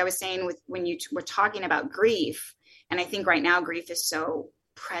space. Like I was saying when you were talking about grief. And I think right now grief is so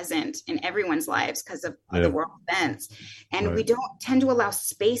present in everyone's lives because of the world events. And we don't tend to allow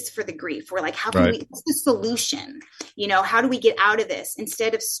space for the grief. We're like, how can what's the solution? How do we get out of this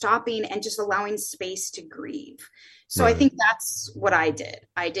instead of stopping and just allowing space to grieve? So I think that's what I did.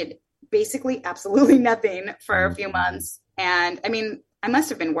 I did basically absolutely nothing for a few months. And I must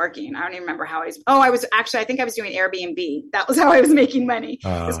have been working. I don't even remember how I think I was doing Airbnb. That was how I was making money.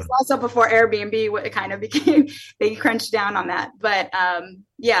 This was also before Airbnb kind of became, they crunched down on that. But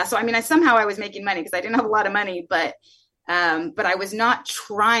so somehow I was making money because I didn't have a lot of money, but I was not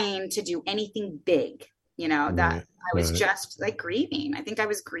trying to do anything big, that I was just grieving. I think I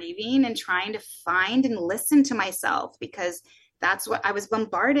was grieving and trying to find and listen to myself because that's what I was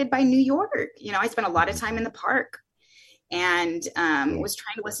bombarded by New York. I spent a lot of time in the park. And was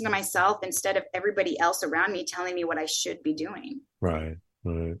trying to listen to myself instead of everybody else around me telling me what I should be doing. Right.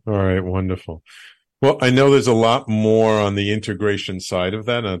 All right. Wonderful. Well, I know there's a lot more on the integration side of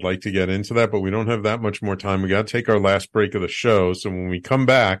that, and I'd like to get into that, but we don't have that much more time. We got to take our last break of the show. So when we come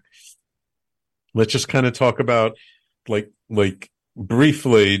back, let's just kind of talk about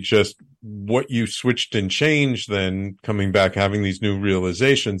briefly just what you switched and changed then coming back, having these new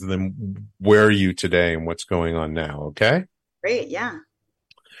realizations, and then where are you today and what's going on now? Okay. Great. Yeah.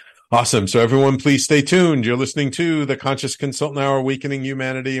 Awesome. So everyone, please stay tuned. You're listening to the Conscious Consultant Hour, Awakening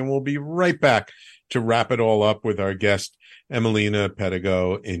Humanity, and we'll be right back to wrap it all up with our guest, Emelina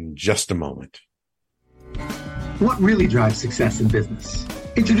Pedigo, in just a moment. What really drives success in business?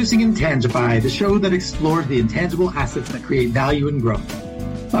 Introducing Intangify, the show that explores the intangible assets that create value and growth.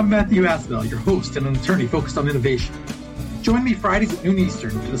 I'm Matthew Asbell, your host and an attorney focused on innovation. Join me Fridays at noon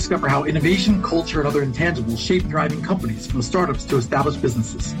Eastern to discover how innovation, culture, and other intangibles shape thriving companies from startups to established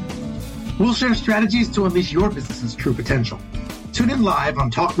businesses. We'll share strategies to unleash your business's true potential. Tune in live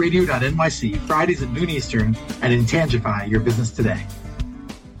on talkradio.nyc Fridays at noon Eastern and intangify your business today.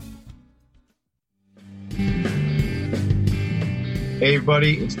 Hey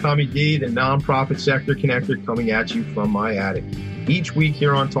everybody, it's Tommy D, the Nonprofit Sector Connector, coming at you from my attic. Each week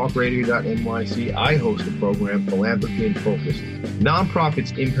here on talkradio.nyc, I host a program, Philanthropy in Focus.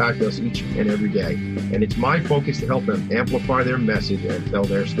 Nonprofits impact us each and every day, and it's my focus to help them amplify their message and tell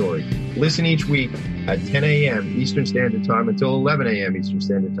their story. Listen each week at 10 a.m. Eastern Standard Time until 11 a.m. Eastern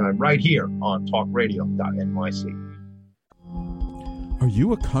Standard Time, right here on talkradio.nyc. Are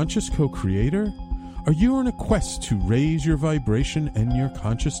you a conscious co-creator? Are you on a quest to raise your vibration and your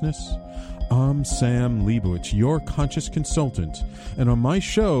consciousness? I'm Sam Leibowitz, your conscious consultant, and on my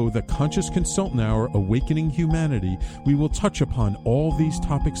show, The Conscious Consultant Hour, Awakening Humanity, we will touch upon all these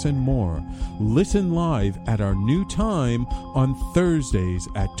topics and more. Listen live at our new time on Thursdays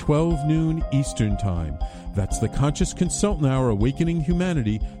at 12 noon Eastern Time. That's The Conscious Consultant Hour, Awakening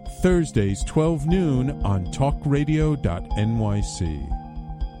Humanity, Thursdays 12 noon on talkradio.nyc.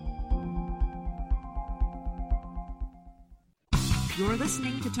 You're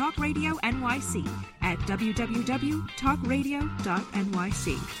listening to Talk Radio NYC at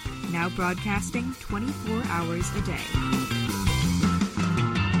www.talkradio.nyc. Now broadcasting 24 hours a day.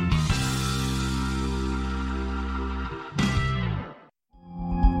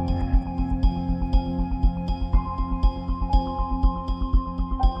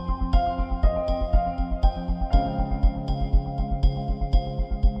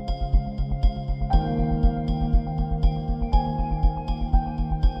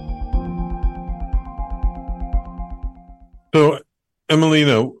 So,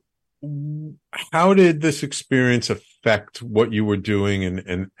 Emelina, how did this experience affect what you were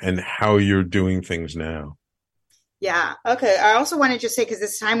doing and how you're doing things now? Yeah. Okay. I also want to just say, because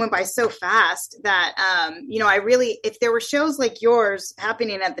this time went by so fast that, I really, if there were shows like yours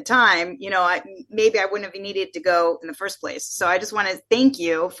happening at the time, maybe I wouldn't have needed to go in the first place. So I just want to thank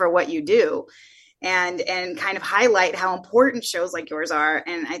you for what you do and kind of highlight how important shows like yours are.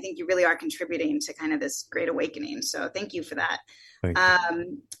 And I think you really are contributing to kind of this great awakening. So thank you for that.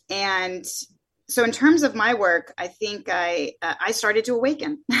 And so in terms of my work, I think I started to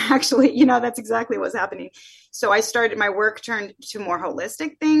awaken. Actually, that's exactly what's happening. So I started, my work turned to more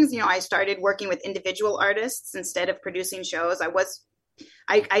holistic things. I started working with individual artists instead of producing shows. I was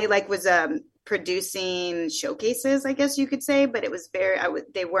producing showcases, I guess you could say, but it was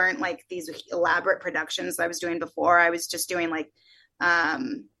they weren't like these elaborate productions I was doing before. I was just doing I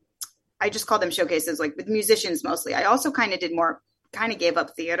just called them showcases, like with musicians mostly. I also kind of gave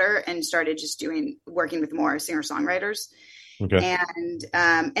up theater and started just working with more singer-songwriters. Okay. And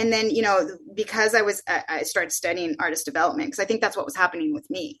then, because I started studying artist development, because I think that's what was happening with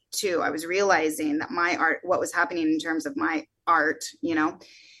me too. I was realizing that my art, what was happening in terms of my art,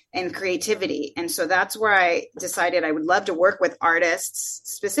 and creativity. And so that's where I decided I would love to work with artists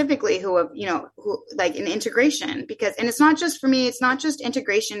specifically who have, who like in integration, and it's not just for me, it's not just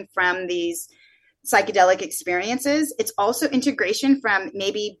integration from these psychedelic experiences. It's also integration from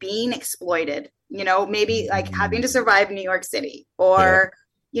maybe being exploited, maybe like having to survive New York City or,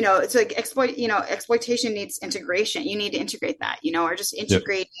 it's like exploitation needs integration. You need to integrate that, or just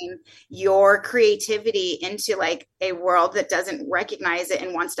integrating your creativity into like a world that doesn't recognize it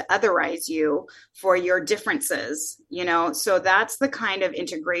and wants to otherize you for your differences, so that's the kind of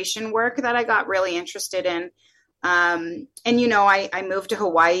integration work that I got really interested in. I moved to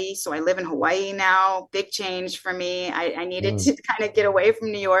Hawaii, so I live in Hawaii now. Big change for me. I needed to kind of get away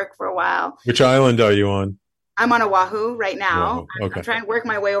from New York for a while. Which island are you on? I'm on Oahu right now. Wow. Okay. I'm trying to work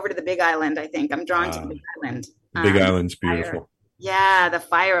my way over to the Big Island. I think I'm drawn to the Big Island. Big Island's beautiful. Yeah, the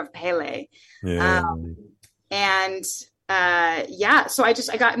fire of Pele. Yeah. So I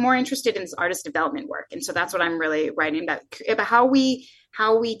got more interested in this artist development work, and so that's what I'm really writing about how we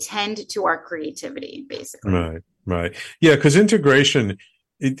tend to our creativity, basically. Right. Yeah, because integration,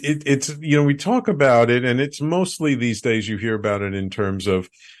 it's we talk about it, and it's mostly these days you hear about it in terms of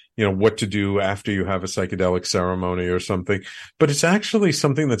what to do after you have a psychedelic ceremony or something, but it's actually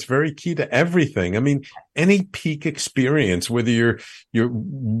something that's very key to everything. I mean, any peak experience, whether you're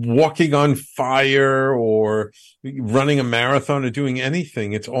walking on fire or running a marathon or doing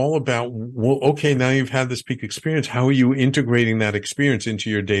anything. It's all about, well, okay, now you've had this peak experience. How are you integrating that experience into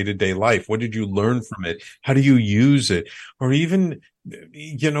your day-to-day life? What did you learn from it? How do you use it? Or even,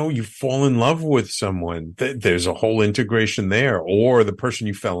 you fall in love with someone. There's a whole integration there. Or the person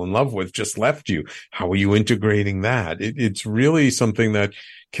you fell in love with just left you. How are you integrating that? It's really something that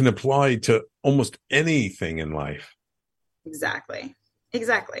can apply to almost anything in life. Exactly.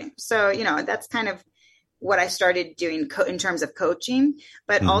 So, that's kind of what I started doing in terms of coaching,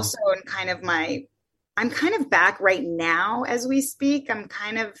 but also in kind of I'm kind of back right now as we speak. I'm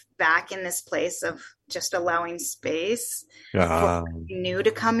kind of back in this place of just allowing space for new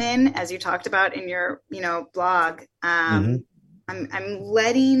to come in, as you talked about in your, blog. I'm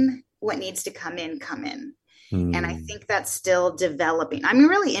letting what needs to come in. And I think that's still developing. I'm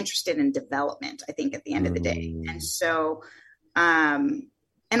really interested in development, I think, at the end of the day. And so,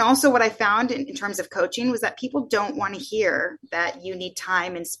 and also what I found in terms of coaching was that people don't want to hear that you need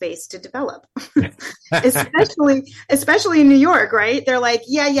time and space to develop, especially in New York, right? They're like,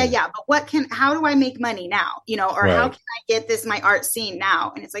 yeah. But how do I make money now? Or how can I get my art seen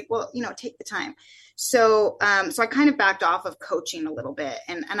now? And it's like, well, take the time. So, so I kind of backed off of coaching a little bit.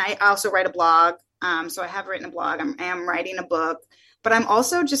 And I also write a blog. So I have written a blog. I am writing a book, but I'm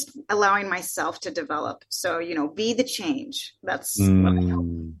also just allowing myself to develop. So, be the change. That's what I hope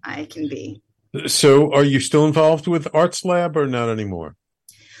I can be. So are you still involved with Arts Lab or not anymore?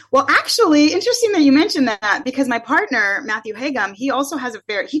 Well, actually, interesting that you mentioned that, because my partner, Matthew Hagum, he also has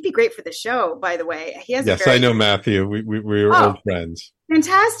he'd be great for the show, by the way. Yes, I know Matthew. We're old friends.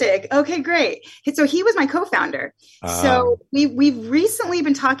 Fantastic. Okay, great. So he was my co-founder. So we've recently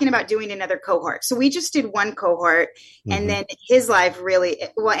been talking about doing another cohort. So we just did one cohort, and then his life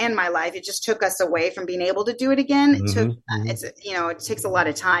and my life, it just took us away from being able to do it again. It takes a lot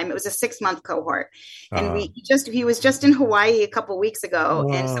of time. It was a 6-month cohort, and he was just in Hawaii a couple weeks ago.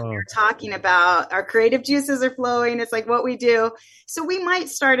 And so we were talking about our creative juices are flowing. It's like what we do. So we might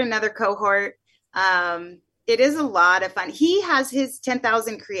start another cohort. It is a lot of fun. He has his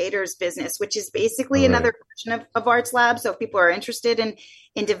 10,000 creators business, which is basically another version of Arts Lab. So if people are interested in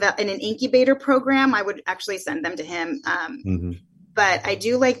an incubator program, I would actually send them to him. But I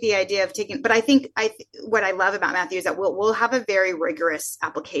do like the idea of but I think what I love about Matthew is that we'll have a very rigorous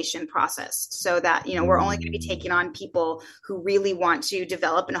application process, so that, we're only going to be taking on people who really want to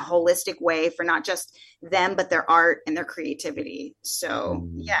develop in a holistic way for not just them, but their art and their creativity. So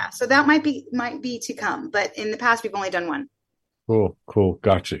so that might be to come, but in the past we've only done one. Cool.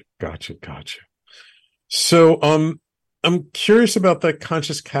 Gotcha. So, I'm curious about that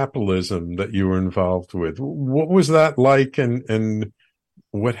conscious capitalism that you were involved with. What was that like, and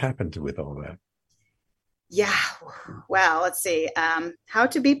what happened with all that? Yeah. Well, let's see. How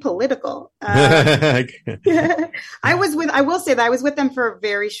to be political. I will say that I was with them for a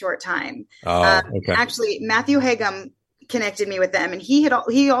very short time. Okay. Actually, Matthew Hagum connected me with them, and he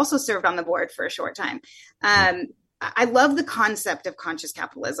also served on the board for a short time. I love the concept of conscious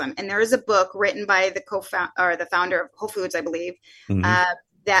capitalism. And there is a book written by the founder of Whole Foods, I believe,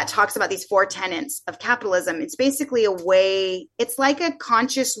 that talks about these 4 tenets of capitalism. It's basically it's like a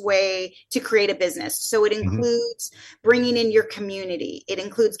conscious way to create a business. So it includes bringing in your community. It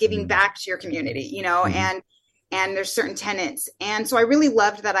includes giving back to your community, and there's certain tenets. And so I really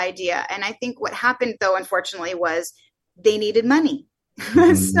loved that idea. And I think what happened, though, unfortunately, was they needed money.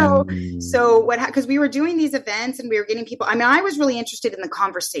 So because we were doing these events and we were getting people, I was really interested in the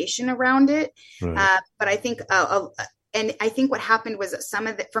conversation around it. But I think, and I think what happened was that some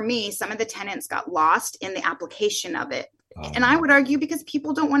of the tenants got lost in the application of it. And I would argue because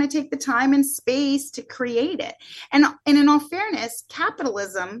people don't want to take the time and space to create it. And in all fairness,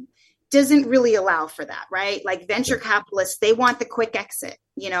 capitalism doesn't really allow for that, right? Like venture capitalists, they want the quick exit,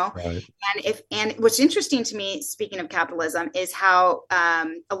 Right. And what's interesting to me, speaking of capitalism, is how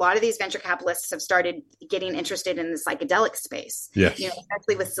a lot of these venture capitalists have started getting interested in the psychedelic space,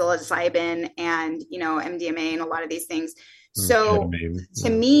 especially with psilocybin and, MDMA and a lot of these things. So to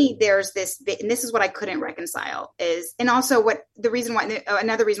me, there's this, and this is what I couldn't reconcile and also another reason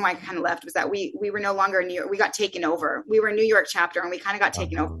why I kind of left was that we were no longer in New York. We got taken over. We were a New York chapter and we kind of got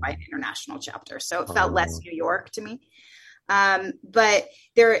taken over by an international chapter. So it felt less New York to me. But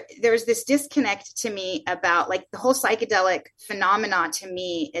there's this disconnect to me about like the whole psychedelic phenomena to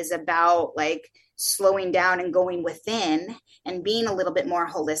me is about like slowing down and going within and being a little bit more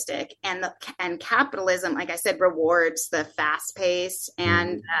holistic. And capitalism, like I said, rewards the fast pace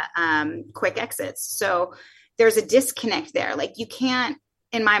and quick exits. So there's a disconnect there. Like you can't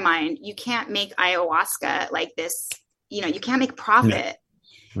in my mind, you can't make ayahuasca like this. You know, you can't make profit.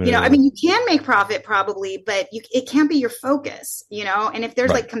 Yeah. You know, I mean, you can make profit probably, but it can't be your focus, you know? And if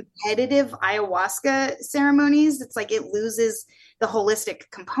there's like competitive ayahuasca ceremonies, it's like it loses the holistic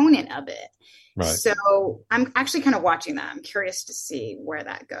component of it. Right. So I'm actually kind of watching that. I'm curious to see where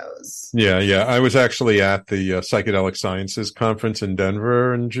that goes. Yeah. I was actually at the Psychedelic Sciences Conference in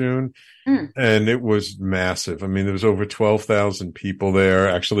Denver in June, and it was massive. I mean, there was over 12,000 people there.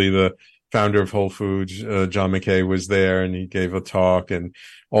 Actually, the founder of Whole Foods, John McKay, was there, and he gave a talk, and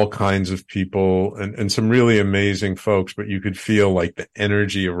all kinds of people and some really amazing folks. But you could feel like the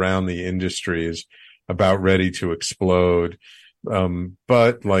energy around the industry is about ready to explode.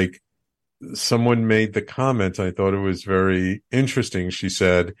 But like, someone made the comment, I thought it was very interesting. She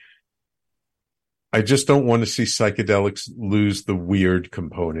said, I just don't want to see psychedelics lose the weird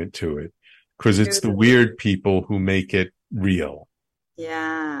component to it, because it's the weird people who make it real.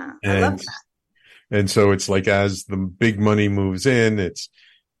 Yeah. I love that. And so it's like, as the big money moves in, it's,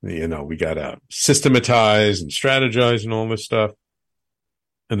 you know, we got to systematize and strategize and all this stuff.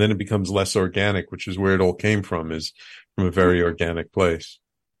 And then it becomes less organic, which is where it all came from, is from a very organic place.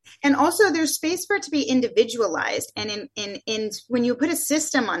 And also there's space for it to be individualized. And in when you put a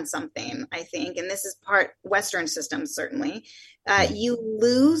system on something, I think, and this is part Western systems, certainly, you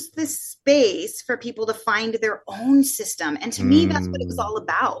lose the space for people to find their own system. And to me, that's what it was all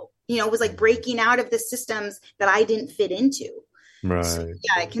about. You know, it was like breaking out of the systems that I didn't fit into. Right. So,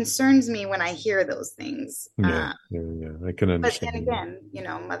 yeah, it concerns me when I hear those things. Yeah, I can understand. But then again, you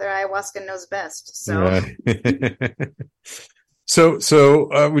know, Mother Ayahuasca knows best. So. Right. So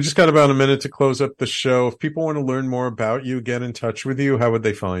we just got about a minute to close up the show. If people want to learn more about you, get in touch with you, how would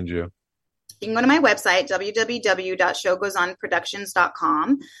they find you? You can go to my website,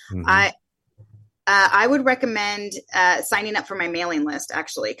 www.showgoesonproductions.com. I would recommend signing up for my mailing list,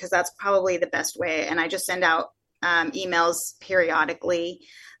 actually, because that's probably the best way. And I just send out emails periodically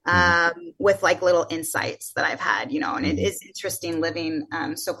with like little insights that I've had, you know, and it is interesting living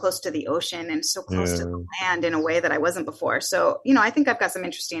so close to the ocean and so close to the land in a way that I wasn't before. So, you know, I think I've got some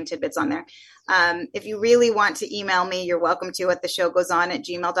interesting tidbits on there. If you really want to email me, you're welcome to at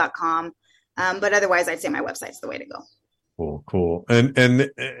theshowgoeson@gmail.com. But otherwise, I'd say my website's the way to go. Cool. And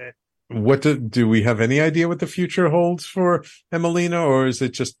what do we have any idea what the future holds for Emelina, or is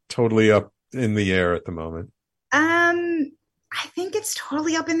it just totally up in the air at the moment? I think it's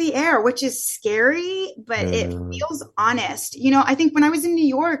totally up in the air, which is scary, but it feels honest. You know, I think when I was in New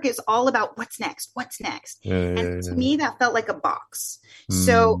York, it's all about what's next. And to me, that felt like a box.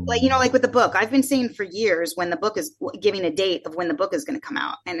 So like, you know, like with the book, I've been saying for years when the book is giving a date of when the book is going to come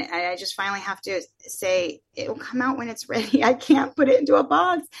out. And I just finally have to say it will come out when it's ready. I can't put it into a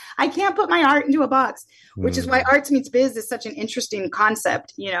box. I can't put my art into a box, which is why Arts Meets Biz is such an interesting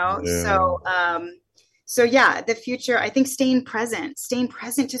concept, you know? So yeah, the future, I think staying present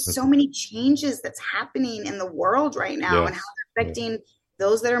to so many changes that's happening in the world right now and how they're affecting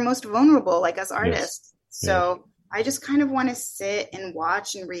those that are most vulnerable, like us artists. So I just kind of want to sit and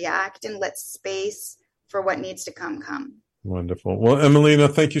watch and react and let space for what needs to come. Wonderful. Well, Emelina,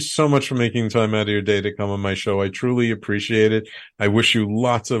 thank you so much for making time out of your day to come on my show. I truly appreciate it. I wish you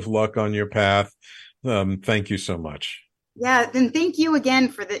lots of luck on your path. Thank you so much. Yeah, then thank you again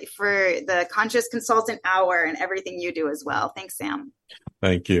for the Conscious Consultant Hour and everything you do as well. Thanks, Sam.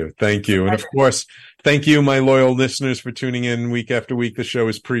 Thank you. And of course, thank you, my loyal listeners, for tuning in week after week. The show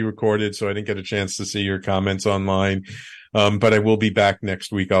is pre-recorded, so I didn't get a chance to see your comments online. But I will be back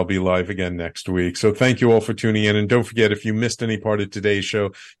next week. I'll be live again next week. So thank you all for tuning in. And don't forget, if you missed any part of today's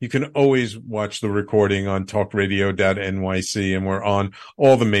show, you can always watch the recording on talkradio.nyc. And we're on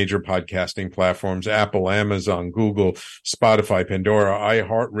all the major podcasting platforms, Apple, Amazon, Google, Spotify, Pandora,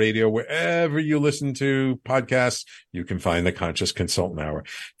 iHeartRadio, wherever you listen to podcasts, you can find the Conscious Consultant Hour.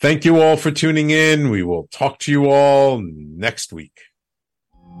 Thank you all for tuning in. We will talk to you all next week.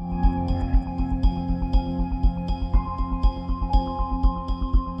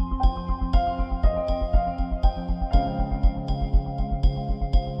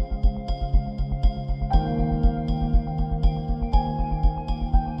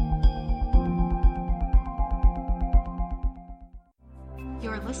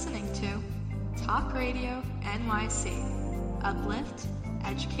 Listening to Talk Radio NYC. Uplift,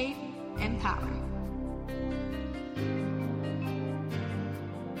 educate, empower.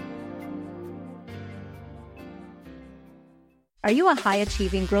 Are you a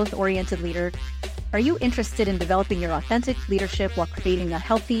high-achieving, growth-oriented leader? Are you interested in developing your authentic leadership while creating a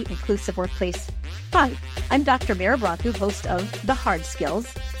healthy, inclusive workplace? Hi, I'm Dr. Mara Bronku, host of The Hard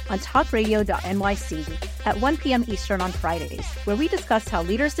Skills, on talkradio.nyc at 1 p.m. Eastern on Fridays, where we discuss how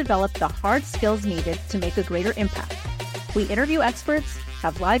leaders develop the hard skills needed to make a greater impact. We interview experts,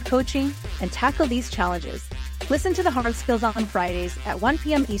 have live coaching, and tackle these challenges. Listen to the hard skills on Fridays at 1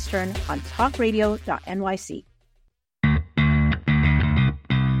 p.m. Eastern on talkradio.nyc.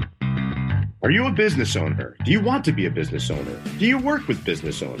 Are you a business owner? Do you want to be a business owner? Do you work with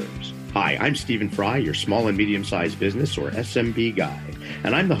business owners? Hi, I'm Stephen Fry, your small and medium-sized business or SMB guy,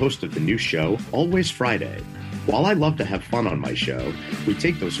 and I'm the host of the new show, Always Friday. While I love to have fun on my show, we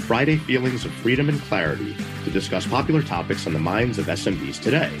take those Friday feelings of freedom and clarity to discuss popular topics on the minds of SMBs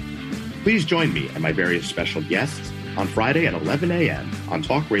today. Please join me and my various special guests on Friday at 11 a.m. on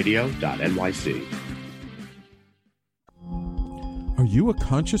talkradio.nyc. Are you a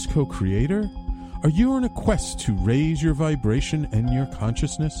conscious co-creator? Are you on a quest to raise your vibration and your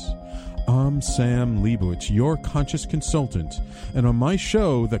consciousness? I'm Sam Leibowitz, your conscious consultant, and on my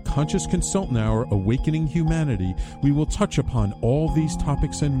show, The Conscious Consultant Hour, Awakening Humanity, we will touch upon all these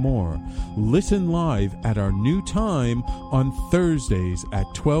topics and more. Listen live at our new time on Thursdays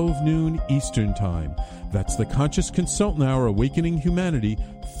at 12 noon Eastern Time. That's The Conscious Consultant Hour, Awakening Humanity,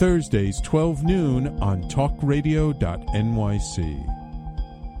 Thursdays, 12 noon on talkradio.nyc.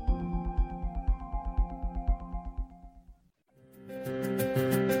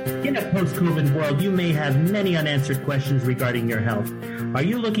 In a post-COVID world, you may have many unanswered questions regarding your health. Are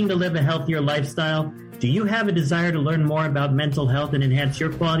you looking to live a healthier lifestyle? Do you have a desire to learn more about mental health and enhance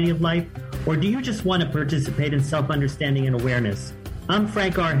your quality of life? Or do you just want to participate in self-understanding and awareness? I'm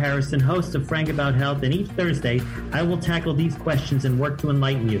Frank R. Harrison, host of Frank About Health, and each Thursday, I will tackle these questions and work to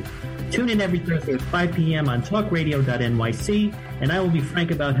enlighten you. Tune in every Thursday at 5 p.m. on talkradio.nyc, and I will be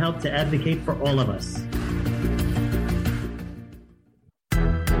Frank About Health to advocate for all of us.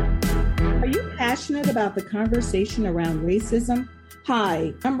 Passionate about the conversation around racism?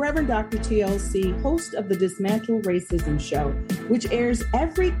 Hi, I'm Reverend Dr. TLC, host of the Dismantle Racism Show, which airs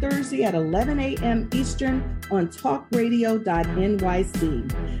every Thursday at 11 a.m. Eastern on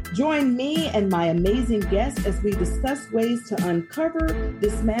talkradio.nyc. Join me and my amazing guests as we discuss ways to uncover,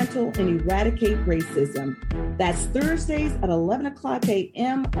 dismantle, and eradicate racism. That's Thursdays at 11 o'clock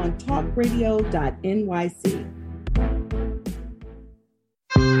a.m. on talkradio.nyc.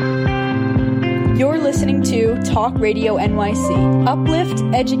 You're listening to Talk Radio NYC. Uplift,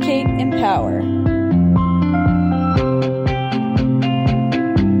 educate, empower.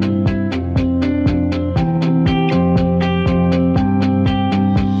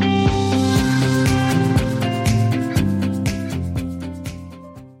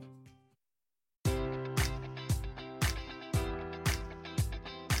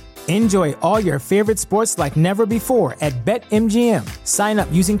 Enjoy all your favorite sports like never before at BetMGM. Sign up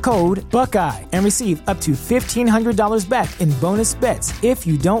using code Buckeye and receive up to $1,500 back in bonus bets if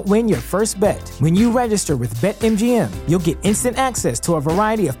you don't win your first bet. When you register with BetMGM, you'll get instant access to a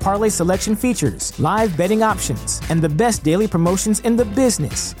variety of parlay selection features, live betting options, and the best daily promotions in the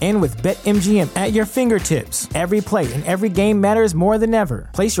business. And with BetMGM at your fingertips, every play and every game matters more than ever.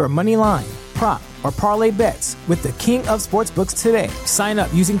 Place your money line, prop, or parlay bets with the king of sportsbooks today. Sign up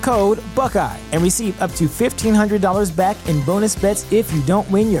using code Buckeye and receive up to $1,500 back in bonus bets if you don't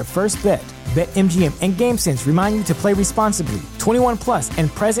win your first bet. BetMGM and GameSense remind you to play responsibly. 21 plus and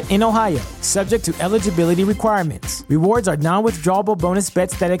present in Ohio, subject to eligibility requirements. Rewards are non-withdrawable bonus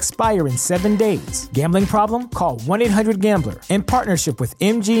bets that expire in 7 days. Gambling problem? Call 1-800-GAMBLER in partnership with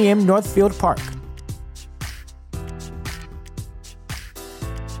MGM Northfield Park.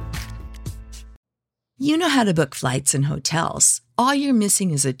 You know how to book flights and hotels. All you're missing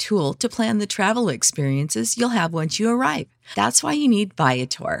is a tool to plan the travel experiences you'll have once you arrive. That's why you need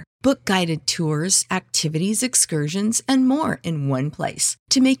Viator. Book guided tours, activities, excursions, and more in one place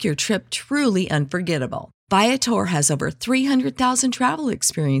to make your trip truly unforgettable. Viator has over 300,000 travel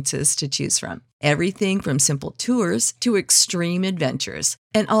experiences to choose from. Everything from simple tours to extreme adventures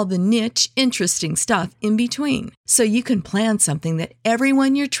and all the niche, interesting stuff in between. So you can plan something that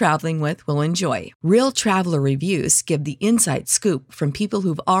everyone you're traveling with will enjoy. Real traveler reviews give the inside scoop from people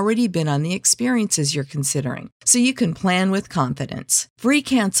who've already been on the experiences you're considering. So you can plan with confidence. Free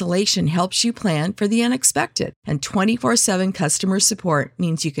cancellation helps you plan for the unexpected. And 24/7 customer support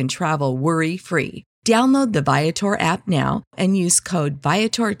means you can travel worry-free. Download the Viator app now and use code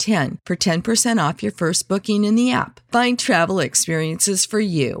Viator10 for 10% off your first booking in the app. Find travel experiences for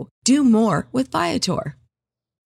you. Do more with Viator.